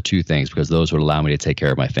those were the two things, because those would allow me to take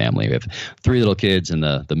care of my family. We have 3 little kids, and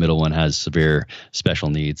the middle one has severe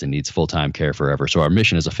special needs and needs full-time care forever. So our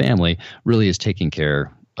mission as a family really is taking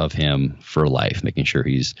care of him for life, making sure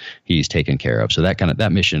he's taken care of. So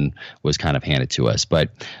that mission was kind of handed to us.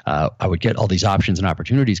 But I would get all these options and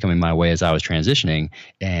opportunities coming my way as I was transitioning,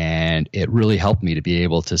 and it really helped me to be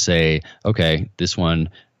able to say, okay, this one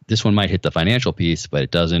might hit the financial piece, but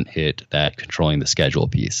it doesn't hit that controlling the schedule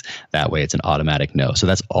piece. That way it's an automatic no. So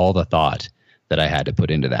that's all the thought that I had to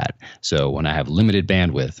put into that. So when I have limited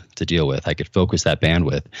bandwidth to deal with, I could focus that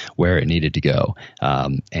bandwidth where it needed to go,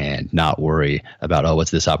 and not worry about,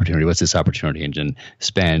 what's this opportunity, and then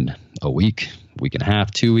spend a week and a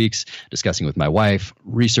half, 2 weeks discussing with my wife,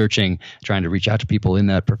 researching, trying to reach out to people in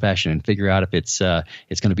that profession and figure out if it's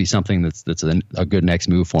going to be something that's a good next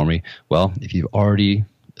move for me. Well, if you've already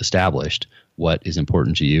established what is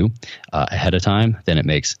important to you ahead of time, then it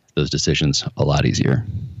makes those decisions a lot easier.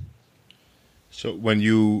 So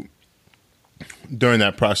during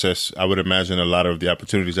that process, I would imagine a lot of the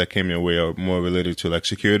opportunities that came your way are more related to like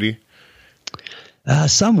security.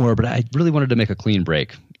 Some were, but I really wanted to make a clean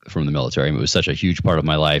break from the military. I mean, it was such a huge part of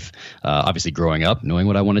my life, obviously growing up, knowing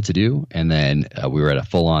what I wanted to do. And then we were at a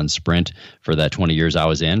full-on sprint for that 20 years I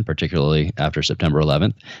was in, particularly after September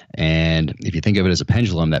 11th. And if you think of it as a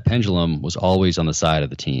pendulum, that pendulum was always on the side of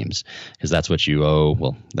the teams, because that's what you owe.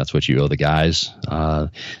 Well, that's what you owe the guys that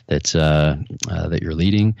you're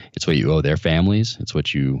leading. It's what you owe their families. It's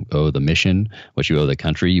what you owe the mission, what you owe the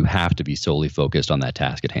country. You have to be solely focused on that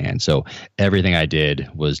task at hand. So everything I did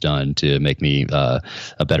was done to make me a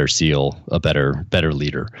better SEAL, a better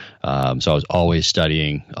leader. So I was always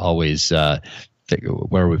studying, always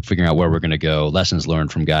figuring out where we're going to go, lessons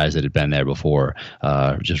learned from guys that had been there before,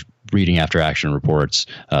 just reading after action reports,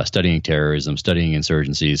 studying terrorism, studying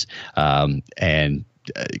insurgencies, and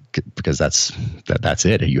because that's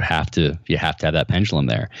it. You have to have that pendulum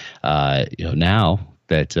there. Now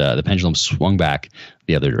that the pendulum swung back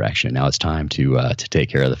the other direction, now it's time to take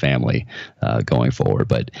care of the family going forward.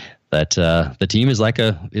 But the team is like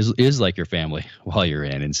your family while you're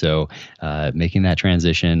in, and so making that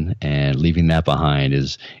transition and leaving that behind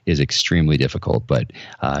is extremely difficult. But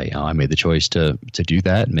I made the choice to do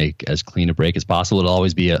that, make as clean a break as possible. It'll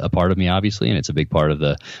always be a part of me, obviously, and it's a big part of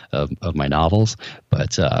of my novels.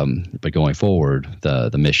 But going forward,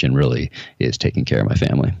 the mission really is taking care of my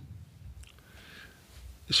family.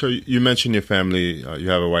 So you mentioned your family. You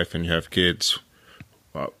have a wife and you have kids.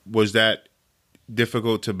 Was that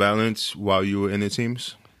difficult to balance while you were in the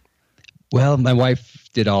teams? Well, my wife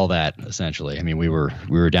did all that essentially. I mean, we were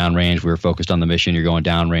downrange. We were focused on the mission. You're going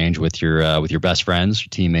downrange with your best friends, your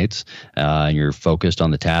teammates, and you're focused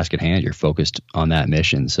on the task at hand. You're focused on that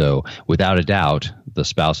mission. So, without a doubt, the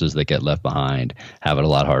spouses that get left behind have it a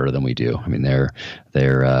lot harder than we do. I mean, they're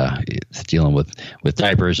dealing with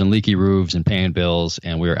diapers and leaky roofs and paying bills,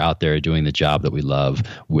 and we're out there doing the job that we love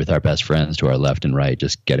with our best friends to our left and right,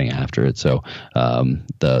 just getting after it. So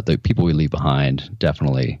the people we leave behind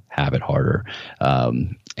definitely have it harder.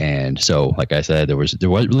 And so, like I said, there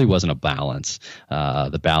really wasn't a balance.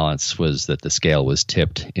 The balance was that the scale was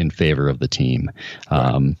tipped in favor of the team.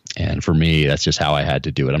 And for me, that's just how I had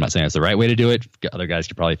to do it. I'm not saying it's the right way to do it. Other guys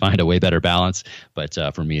could probably find a way better balance, but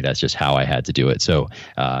for me, that's just how I had to do it. So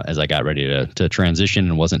as I got ready to transition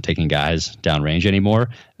and wasn't taking guys downrange anymore,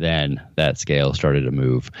 then that scale started to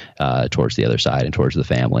move towards the other side and towards the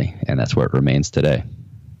family. And that's where it remains today.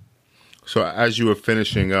 So as you were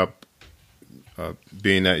finishing up,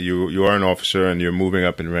 being that you are an officer and you're moving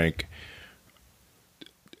up in rank,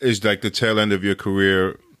 is like the tail end of your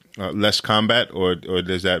career less combat, or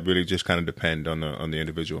does that really just kind of depend on the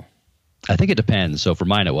individual? I think it depends. So for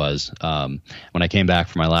mine, it was when I came back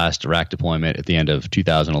from my last Iraq deployment at the end of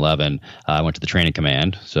 2011. I went to the training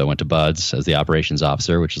command. So I went to BUD/S as the operations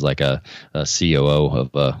officer, which is like a COO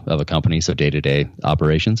of a company, so day-to-day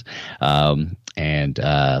operations. And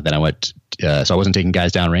then I went. So I wasn't taking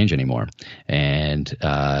guys downrange anymore, and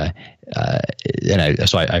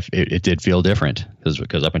it did feel different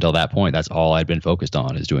because up until that point, that's all I'd been focused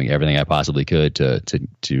on, is doing everything I possibly could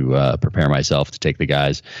to prepare myself to take the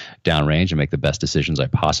guys downrange and make the best decisions I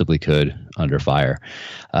possibly could under fire.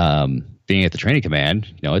 Being at the training command,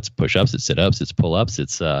 it's push-ups, it's sit-ups, it's pull-ups,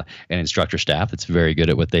 it's an instructor staff that's very good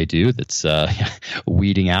at what they do, that's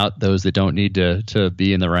weeding out those that don't need to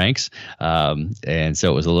be in the ranks. And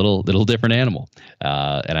so it was a little different animal.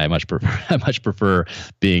 And I much prefer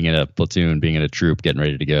being in a platoon, being in a troop, getting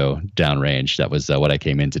ready to go downrange. That was what I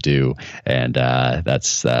came in to do. And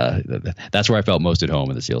that's where I felt most at home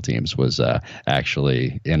in the SEAL teams, was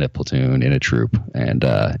actually in a platoon, in a troop, and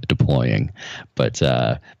deploying. But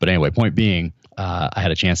anyway, point being, I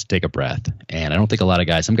had a chance to take a breath, and I don't think a lot of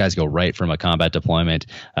guys. Some guys go right from a combat deployment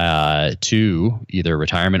to either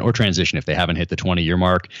retirement or transition. If they haven't hit the 20-year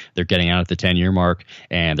mark, they're getting out at the 10-year mark,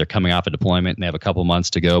 and they're coming off a deployment, and they have a couple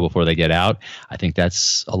months to go before they get out. I think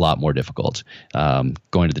that's a lot more difficult.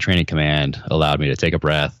 Going to the training command allowed me to take a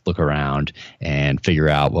breath, look around, and figure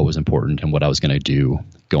out what was important and what I was going to do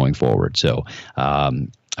going forward. So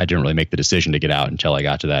I didn't really make the decision to get out until I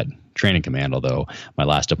got to that training command, although my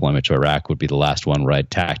last deployment to Iraq would be the last one where I'd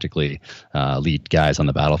tactically lead guys on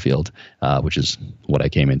the battlefield, which is what I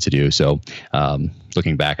came in to do. So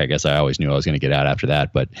looking back, I guess I always knew I was going to get out after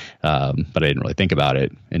that, but I didn't really think about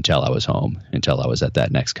it until I was home, until I was at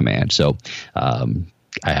that next command. So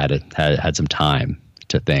I had some time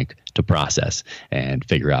to think, to process, and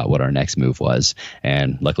figure out what our next move was.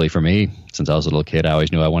 And luckily for me, since I was a little kid, I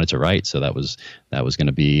always knew I wanted to write, so that was going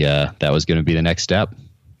to be the next step.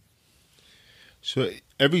 So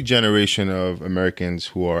every generation of Americans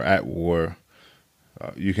who are at war,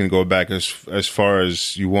 you can go back as far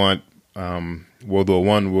as you want, World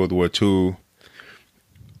War I, World War II.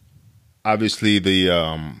 Obviously,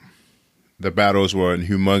 the battles were on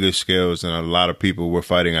humongous scales, and a lot of people were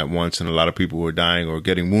fighting at once, and a lot of people were dying or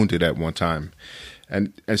getting wounded at one time.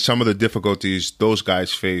 And some of the difficulties those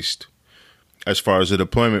guys faced as far as the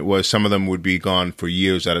deployment was, some of them would be gone for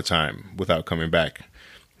years at a time without coming back.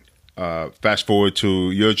 Fast forward to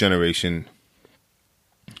your generation,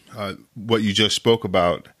 what you just spoke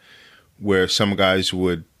about, where some guys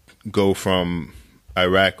would go from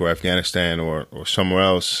Iraq or Afghanistan or somewhere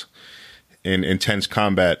else in intense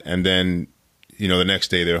combat, and then the next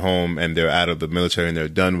day they're home and they're out of the military and they're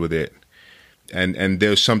done with it, and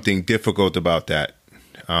there's something difficult about that.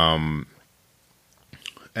 And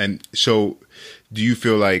so, do you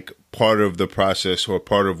feel like part of the process or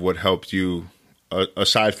part of what helped you,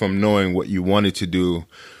 aside from knowing what you wanted to do,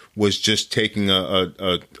 was just taking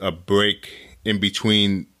a break in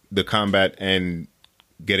between the combat and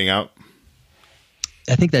getting out?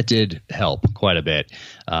 I think that did help quite a bit.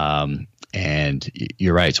 And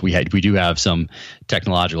you're right. So we do have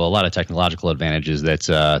a lot of technological advantages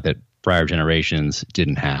that prior generations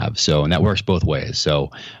didn't have. So, and that works both ways. So,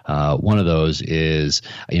 one of those is,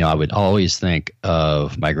 I would always think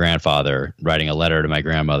of my grandfather writing a letter to my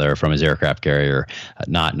grandmother from his aircraft carrier,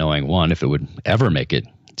 not knowing, one, if it would ever make it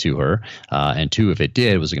to her, and two, if it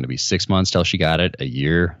did, was it going to be 6 months till she got it, a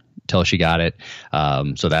year till she got it.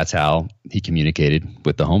 So that's how he communicated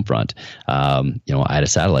with the home front. I had a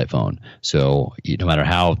satellite phone. So no matter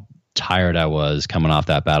how tired I was coming off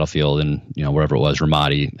that battlefield, and wherever it was,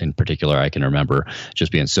 Ramadi in particular, I can remember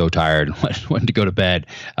just being so tired, wanting to go to bed.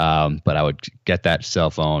 But I would get that cell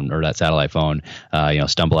phone or that satellite phone,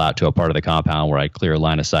 stumble out to a part of the compound where I'd clear a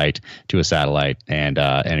line of sight to a satellite and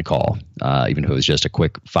call, even if it was just a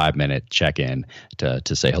quick 5-minute check-in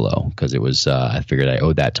to say hello, because it was I figured I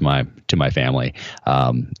owed that to my family,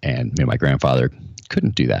 and my grandfather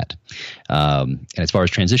couldn't do that. And as far as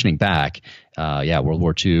transitioning back, World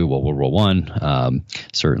War II, World War I,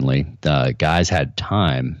 certainly guys had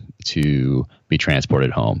time to be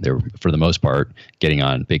transported home. They were, for the most part, getting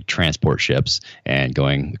on big transport ships and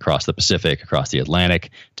going across the Pacific, across the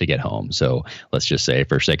Atlantic to get home. So let's just say,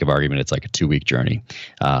 for sake of argument, it's like a 2-week journey.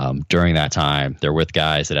 During that time, they're with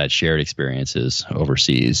guys that had shared experiences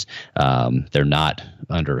overseas. They're not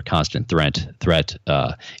under a constant threat,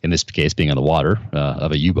 in this case being on the water,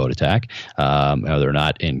 of a U-boat attack. They're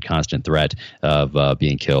not in constant threat of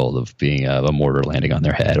being killed, of being a mortar landing on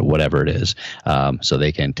their head, or whatever it is. So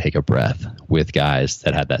they can take a breath with guys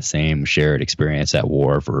that had that same shared experience at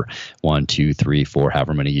war for 1, 2, 3, 4,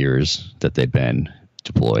 however many years that they'd been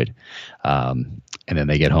deployed. And then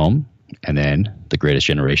they get home, and then the greatest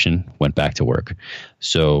generation went back to work.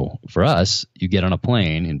 So for us, you get on a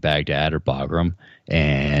plane in Baghdad or Bagram,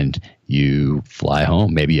 and you fly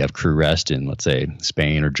home. Maybe you have crew rest in, let's say,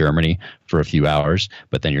 Spain or Germany for a few hours,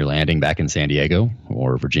 but then you're landing back in San Diego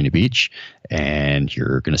or Virginia Beach, and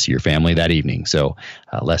you're going to see your family that evening. So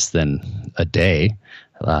less than a day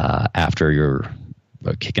after you're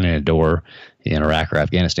kicking in a door in Iraq or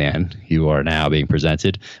Afghanistan, you are now being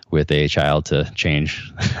presented with a child to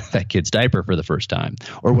change that kid's diaper for the first time,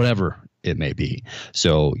 or whatever it may be.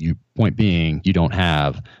 So point being, you don't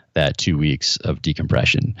have that 2 weeks of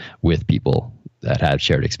decompression with people that have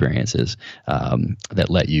shared experiences that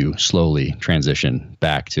let you slowly transition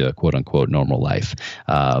back to quote unquote normal life.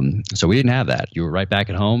 So we didn't have that. You were right back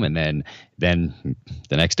at home, and then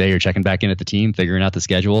the next day you're checking back in at the team, figuring out the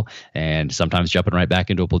schedule, and sometimes jumping right back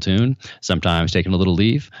into a platoon, sometimes taking a little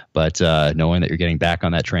leave, but knowing that you're getting back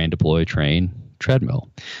on that deploy, train, treadmill.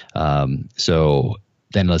 So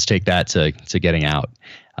then let's take that to getting out.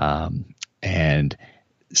 And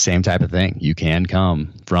same type of thing. You can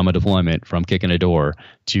come from a deployment, from kicking a door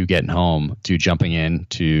to getting home, to jumping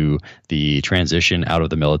into the transition out of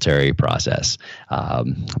the military process.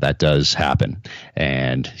 That does happen.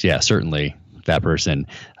 And certainly that person,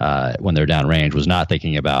 when they're downrange, was not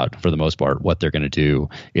thinking about, for the most part, what they're going to do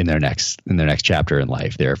in their next chapter in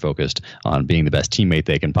life. They're focused on being the best teammate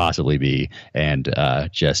they can possibly be, and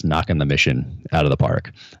just knocking the mission out of the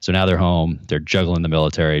park. So now they're home. They're juggling the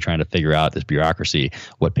military, trying to figure out this bureaucracy,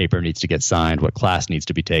 what paper needs to get signed, what class needs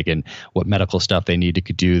to be taken, what medical stuff they need to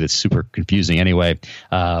do that's super confusing anyway,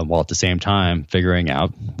 while at the same time figuring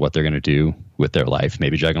out what they're going to do with their life,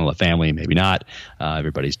 maybe juggling a family, maybe not.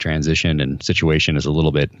 Everybody's transition and situation is a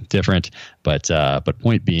little bit different, but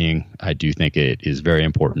point being, I do think it is very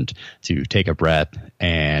important to take a breath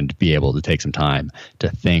and be able to take some time to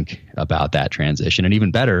think about that transition, and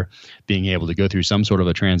even better, being able to go through some sort of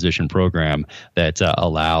a transition program that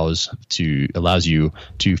allows you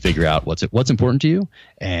to figure out what's important to you,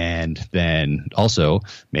 and then also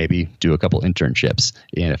maybe do a couple internships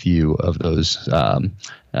in a few of those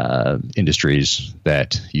industries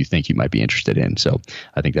that you think you might be interested in. So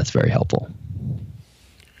I think that's very helpful.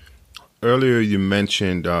 Earlier, you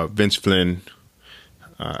mentioned Vince Flynn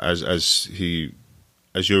as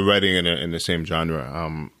you're writing in the same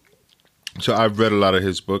genre. So I've read a lot of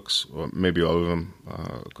his books, or maybe all of them,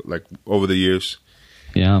 like over the years.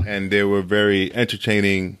 Yeah, and they were very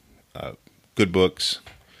entertaining, good books.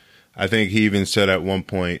 I think he even said at one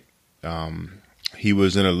point he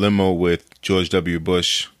was in a limo with George W.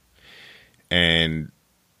 Bush, and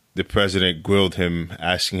the president grilled him,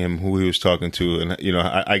 asking him who he was talking to, and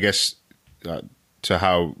I guess to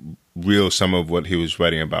how real some of what he was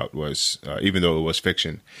writing about was, even though it was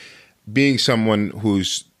fiction. Being someone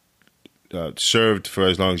who's served for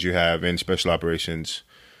as long as you have in special operations,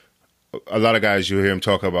 a lot of guys, you hear him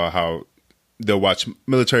talk about how they'll watch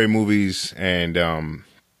military movies and at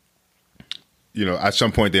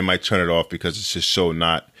some point they might turn it off because it's just so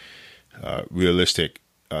not realistic.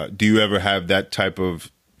 Do you ever have that type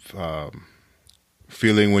of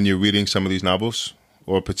feeling when you're reading some of these novels,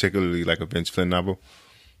 or particularly like a Vince Flynn novel?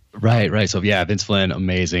 Right. So yeah, Vince Flynn,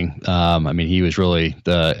 amazing. I mean, he's really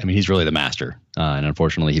the master. And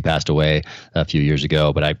unfortunately, he passed away a few years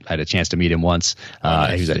ago. But I had a chance to meet him once.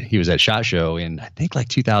 Nice. He was at SHOT Show in, I think, like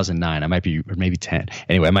 2009. I might be, or maybe 10.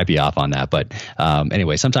 Anyway, I might be off on that. But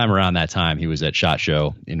anyway, sometime around that time, he was at SHOT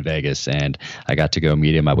Show in Vegas, and I got to go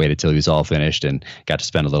meet him. I waited till he was all finished and got to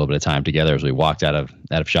spend a little bit of time together as we walked out of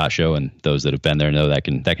SHOT Show. And those that have been there know that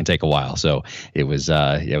can take a while. So it was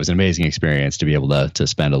an amazing experience to be able to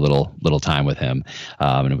spend a little time with him,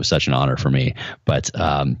 and it was such an honor for me. But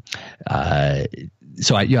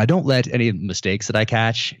so I don't let any mistakes that I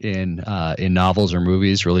catch in novels or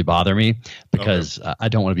movies really bother me, because I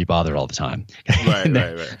don't want to be bothered all the time. Right.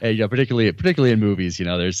 And, particularly in movies,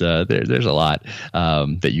 there's a lot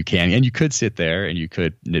that you can, and you could sit there and you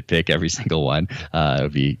could nitpick every single one. It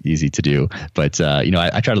would be easy to do, but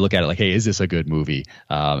I try to look at it like, hey, is this a good movie?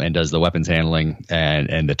 And does the weapons handling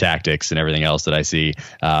and the tactics and everything else that I see,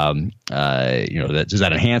 does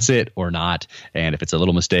that enhance it or not? And if it's a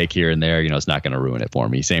little mistake here and there, it's not going to ruin it for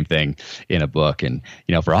me. Same thing in a book. And,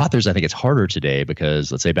 for authors, I think it's harder today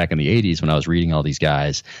because, let's say back in the 80s when I was reading all these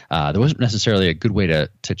guys, there wasn't necessarily a good way to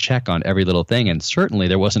check on every little thing. And certainly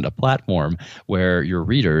there wasn't a platform where your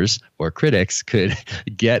readers or critics could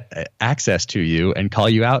get access to you and call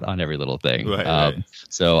you out on every little thing. Right.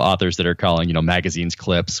 So authors that are calling, magazines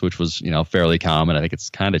clips, which was, fairly common. I think it's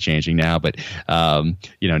kind of changing now. But,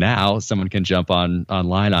 now someone can jump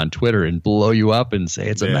online on Twitter and blow you up and say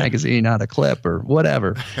it's a magazine, not a clip or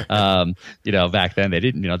whatever. Back then they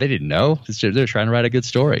didn't know. They're trying to write a good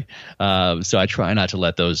story. So I try not to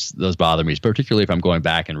let those bother me, particularly if I'm going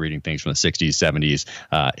back and reading things from the 60s, 70s,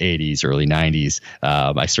 80s, early 90s.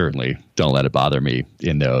 I certainly don't let it bother me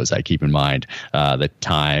in those. I keep in mind the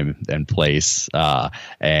time and place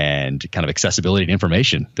and kind of accessibility and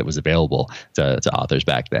information that was available to authors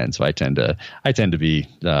back then. So I tend to be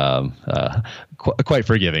quite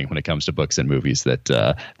forgiving when it comes to books and movies that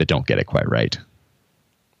don't get it quite right.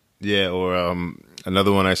 Yeah, or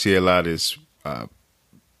another one I see a lot is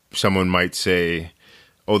someone might say,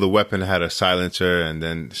 "Oh, the weapon had a silencer," and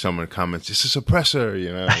then someone comments, "It's a suppressor,"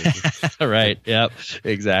 Right. Yep.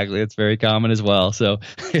 Exactly. It's very common as well. So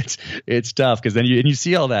it's tough because then you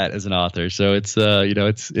see all that as an author. So it's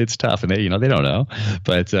it's tough, and they don't know.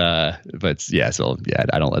 But yeah. So yeah,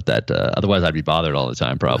 I don't let that. Otherwise, I'd be bothered all the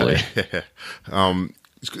time probably.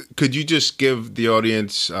 Could you just give the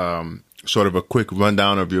audience sort of a quick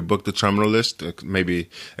rundown of your book, The Terminal List? Maybe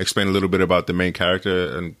explain a little bit about the main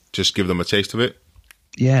character and just give them a taste of it.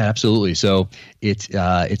 Yeah, absolutely. So it's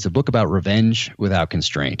a book about revenge without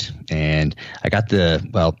constraint. And I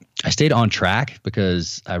stayed on track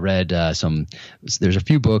because I read there's a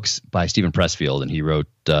few books by Stephen Pressfield, and he wrote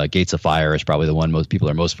Gates of Fire is probably the one most people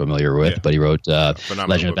are most familiar with, but he wrote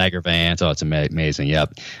Legend of Bagger Vance. Oh, it's amazing.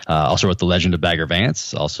 Yep. Also wrote The Legend of Bagger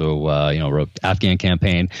Vance, also, wrote Afghan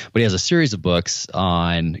Campaign, but he has a series of books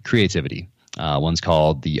on creativity. One's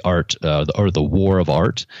called The Art, or The War of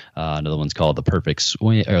Art. Another one's called The Perfect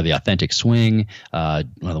Swing, or The Authentic Swing.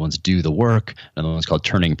 Another one's Do the Work. Another one's called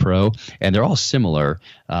Turning Pro. And they're all similar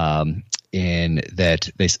in that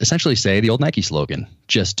they essentially say the old Nike slogan,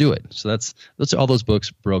 just do it. So that's all those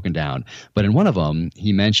books broken down. But in one of them,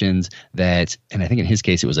 he mentions that, and I think in his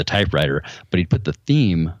case it was a typewriter, but he'd put the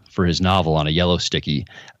theme for his novel on a yellow sticky,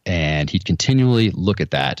 and he'd continually look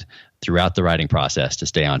at that throughout the writing process to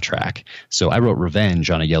stay on track. So I wrote revenge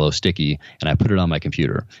on a yellow sticky and I put it on my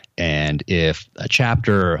computer. And if a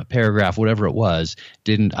chapter, a paragraph, whatever it was,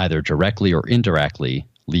 didn't either directly or indirectly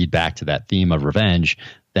lead back to that theme of revenge,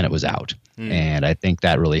 then it was out. And I think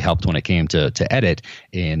that really helped when it came to edit,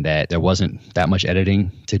 in that there wasn't that much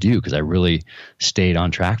editing to do because I really stayed on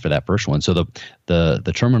track for that first one. So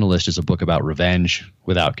the Terminal List is a book about revenge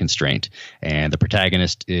without constraint. And the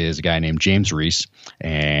protagonist is a guy named James Reese,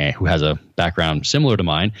 who has a background similar to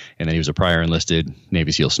mine. And then he was a prior enlisted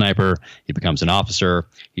Navy SEAL sniper. He becomes an officer.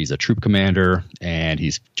 He's a troop commander, and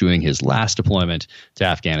he's doing his last deployment to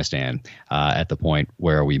Afghanistan at the point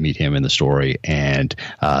where we meet him in the story, and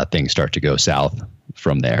things start to go south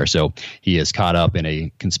from there. So he is caught up in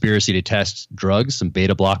a conspiracy to test drugs, some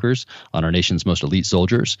beta blockers, on our nation's most elite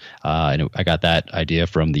soldiers. And I got that idea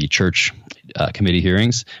from the church committee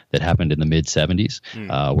hearings that happened in the mid 70s,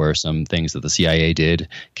 where some things that the CIA did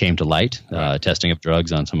came to light, testing of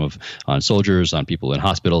drugs on soldiers, on people in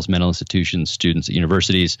hospitals, mental institutions, students at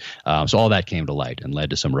universities. So all that came to light and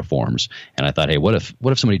led to some reforms. And I thought, hey, what if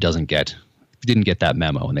somebody doesn't get didn't get that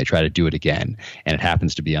memo and they try to do it again, and it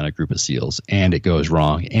happens to be on a group of SEALs, and it goes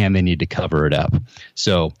wrong, and they need to cover it up.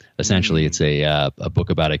 So essentially, it's a book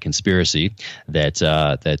about a conspiracy that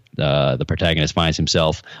the protagonist finds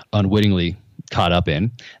himself unwittingly caught up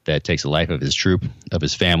in, that takes the life of his troop, of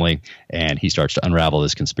his family, and he starts to unravel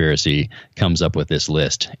this conspiracy, comes up with this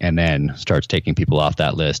list, and then starts taking people off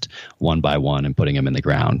that list one by one and putting them in the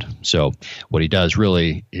ground. So what he does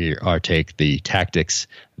really are take the tactics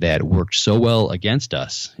that worked so well against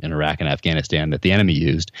us in Iraq and Afghanistan that the enemy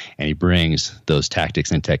used, and he brings those tactics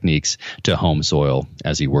and techniques to home soil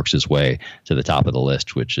as he works his way to the top of the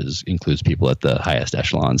list, which includes people at the highest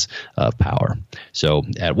echelons of power. So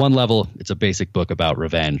at one level, it's a basic book about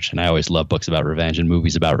revenge, and I always love books about revenge and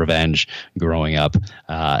movies about revenge growing up.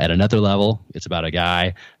 At another level, it's about a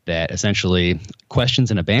guy that essentially questions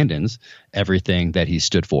and abandons everything that he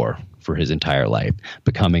stood for his entire life,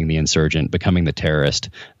 becoming the insurgent, becoming the terrorist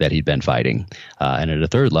that he'd been fighting. And at a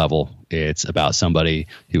third level, it's about somebody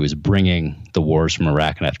who is bringing the wars from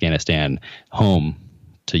Iraq and Afghanistan home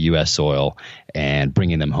to U.S. soil and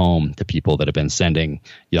bringing them home to people that have been sending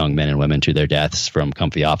young men and women to their deaths from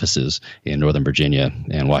comfy offices in Northern Virginia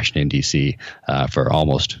and Washington, D.C. For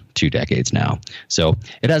almost 2 decades now. So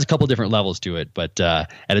it has a couple different levels to it, but at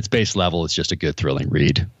its base level, it's just a good, thrilling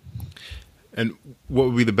read. And what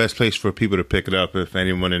would be the best place for people to pick it up if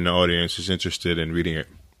anyone in the audience is interested in reading it?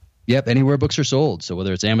 Yep, anywhere books are sold. So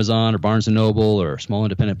whether it's Amazon or Barnes & Noble or small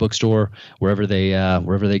independent bookstore, wherever they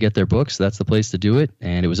get their books, that's the place to do it.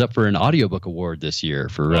 And it was up for an audiobook award this year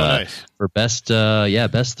for nice. For best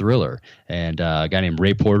thriller. And a guy named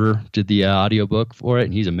Ray Porter did the audiobook for it,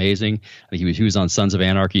 and he's amazing. I think he was on Sons of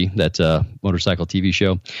Anarchy, that motorcycle TV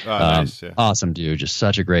show. Nice, yeah. Awesome dude, just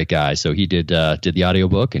such a great guy. So he did the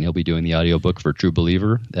audiobook, and he'll be doing the audiobook for True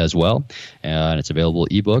Believer as well. And it's available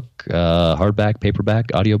ebook, hardback,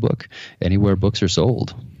 paperback, audiobook, anywhere books are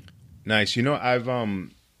sold. Nice. You know, I've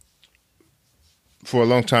for a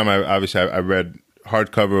long time I read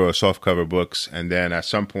hardcover or softcover books, and then at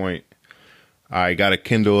some point I got a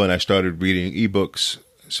Kindle and I started reading ebooks.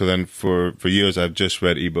 So then for years I've just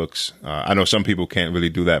read ebooks. I know some people can't really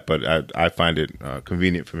do that, but I find it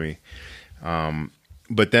convenient for me.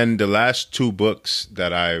 But then the last 2 books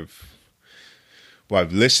that I've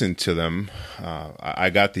listened to them. I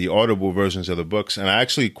got the Audible versions of the books, and I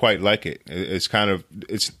actually quite like it. It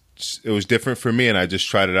was different for me, and I just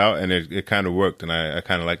tried it out, and it kind of worked, and I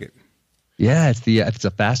kind of like it. Yeah, it's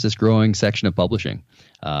the fastest growing section of publishing.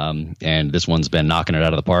 And this one's been knocking it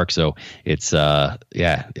out of the park. So it's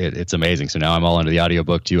amazing. So now I'm all into the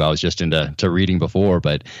audiobook too. I was just into reading before,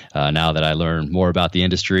 but now that I learn more about the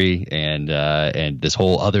industry and this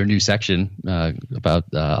whole other new section about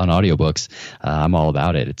on audiobooks, I'm all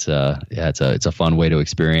about it. It's a fun way to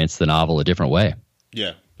experience the novel a different way.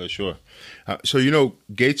 Yeah, for sure. So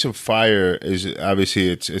Gates of Fire is obviously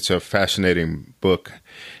it's a fascinating book,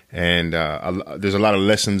 and there's a lot of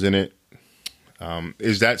lessons in it.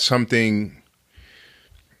 Is that something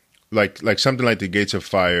like something like the Gates of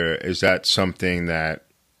Fire? Is that something that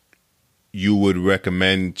you would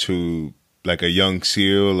recommend to like a young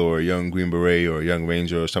SEAL or a young Green Beret or a young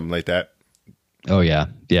Ranger or something like that? Oh yeah.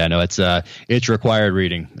 No, it's required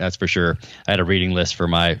reading. That's for sure. I had a reading list for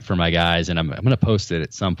my guys, and I'm going to post it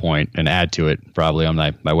at some point and add to it probably on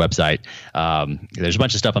my website. There's a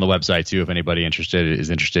bunch of stuff on the website too. If anybody is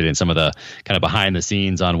interested in some of the kind of behind the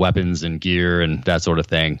scenes on weapons and gear and that sort of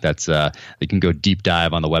thing, that's you can go deep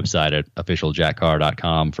dive on the website at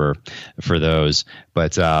officialjackcarr.com for those.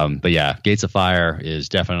 But yeah, Gates of Fire is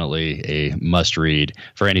definitely a must read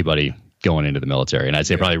for anybody going into the military, and I'd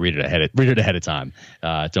say probably read it ahead of time.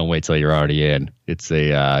 Don't wait till you're already in. It's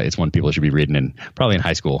one people should be reading probably in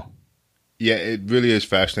high school. Yeah, it really is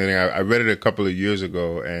fascinating. I read it a couple of years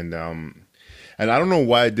ago, and I don't know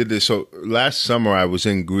why I did this. So last summer I was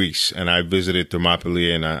in Greece and I visited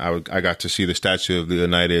Thermopylae, and I got to see the statue of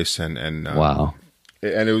Leonidas, and wow,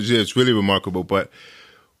 and it's really remarkable. But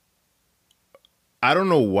I don't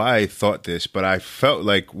know why I thought this, but I felt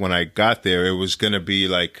like when I got there, it was going to be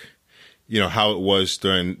like, how it was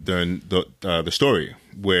during the story,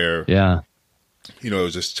 where it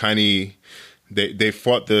was this tiny. They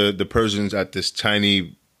fought the Persians at this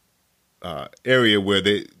tiny area where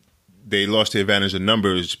they lost the advantage of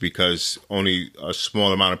numbers because only a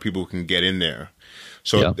small amount of people can get in there.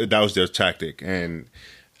 So that was their tactic, and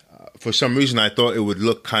for some reason I thought it would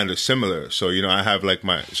look kind of similar. So I have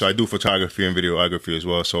I do photography and videography as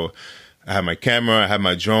well. So I have my camera, I have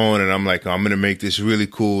my drone, and I'm like, I'm going to make this really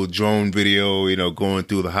cool drone video, going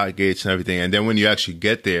through the hot gates and everything. And then when you actually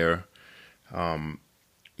get there,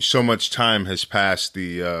 so much time has passed.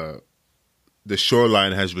 The the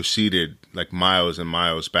shoreline has receded like miles and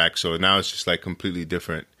miles back, so now it's just like completely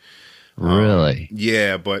different. Really?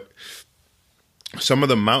 Yeah, but some of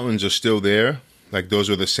the mountains are still there. Like those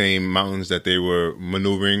are the same mountains that they were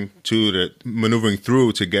maneuvering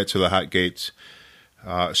through to get to the Hot Gates.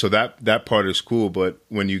 So that part is cool. But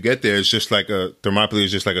when you get there, it's just like Thermopylae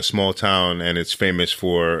is just like a small town, and it's famous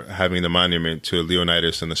for having the monument to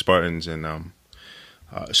Leonidas and the Spartans. And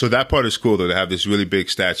so that part is cool, though. They have this really big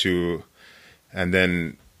statue, and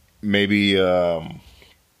then maybe a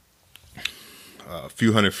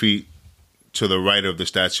few hundred feet to the right of the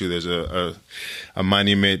statue, there's a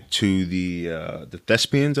monument to the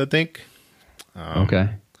Thespians, I think.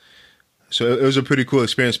 Okay. So it was a pretty cool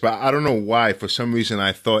experience, but I don't know why. For some reason,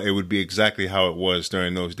 I thought it would be exactly how it was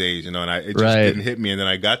during those days, and it just didn't hit me. And then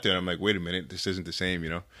I got there, and I'm like, wait a minute, this isn't the same,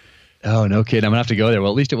 Oh, no kidding. I'm gonna have to go there.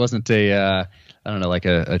 Well, at least it wasn't I don't know, like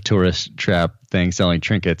a tourist trap thing selling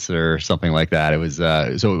trinkets or something like that. It was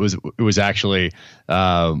it was actually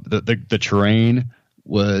the terrain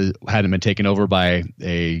hadn't been taken over by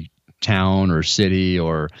a town or city,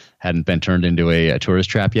 or hadn't been turned into a tourist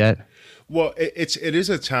trap yet. Well, it is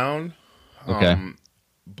a town, okay,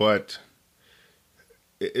 but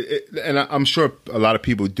and I'm sure a lot of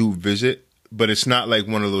people do visit, but it's not like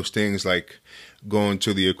one of those things like going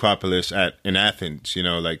to the Acropolis in Athens.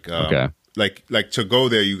 okay. Like to go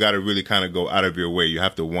there, you got to really kind of go out of your way. You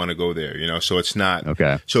have to want to go there, So it's not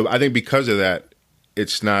okay. So I think because of that,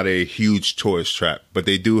 it's not a huge tourist trap, but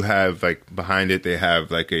they do have like behind it, they have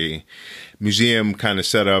like a museum kind of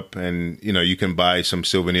set up, and you can buy some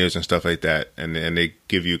souvenirs and stuff like that, and they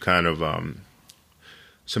give you kind of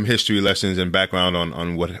some history lessons and background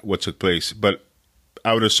on what took place. But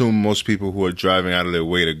I would assume most people who are driving out of their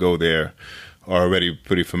way to go there are already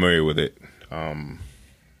pretty familiar with it.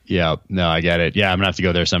 Yeah, no, I get it. Yeah, I'm gonna have to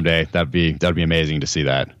go there someday. That'd be amazing to see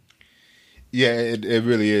that. Yeah, it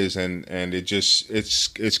really is, and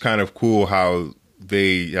it's kind of cool how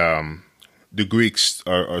they the Greeks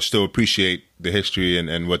are still appreciate the history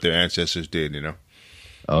and what their ancestors did.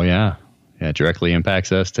 Oh yeah, it directly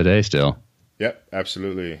impacts us today still. Yep,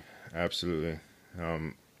 absolutely.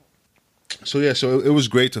 So it was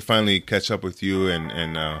great to finally catch up with you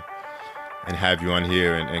and have you on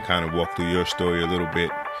here and kind of walk through your story a little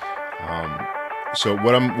bit. So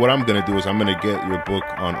what I'm gonna do is I'm gonna get your book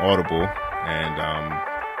on Audible. And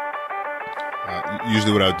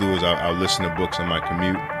usually what I'll do is I'll listen to books on my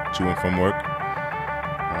commute to and from work.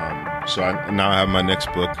 So now I have my next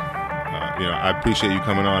book. I appreciate you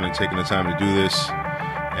coming on and taking the time to do this.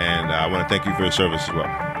 And I want to thank you for your service as well.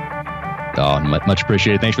 Oh, much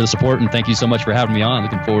appreciated. Thanks for the support, and thank you so much for having me on.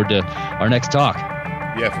 Looking forward to our next talk.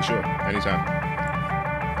 Yeah, for sure. Anytime.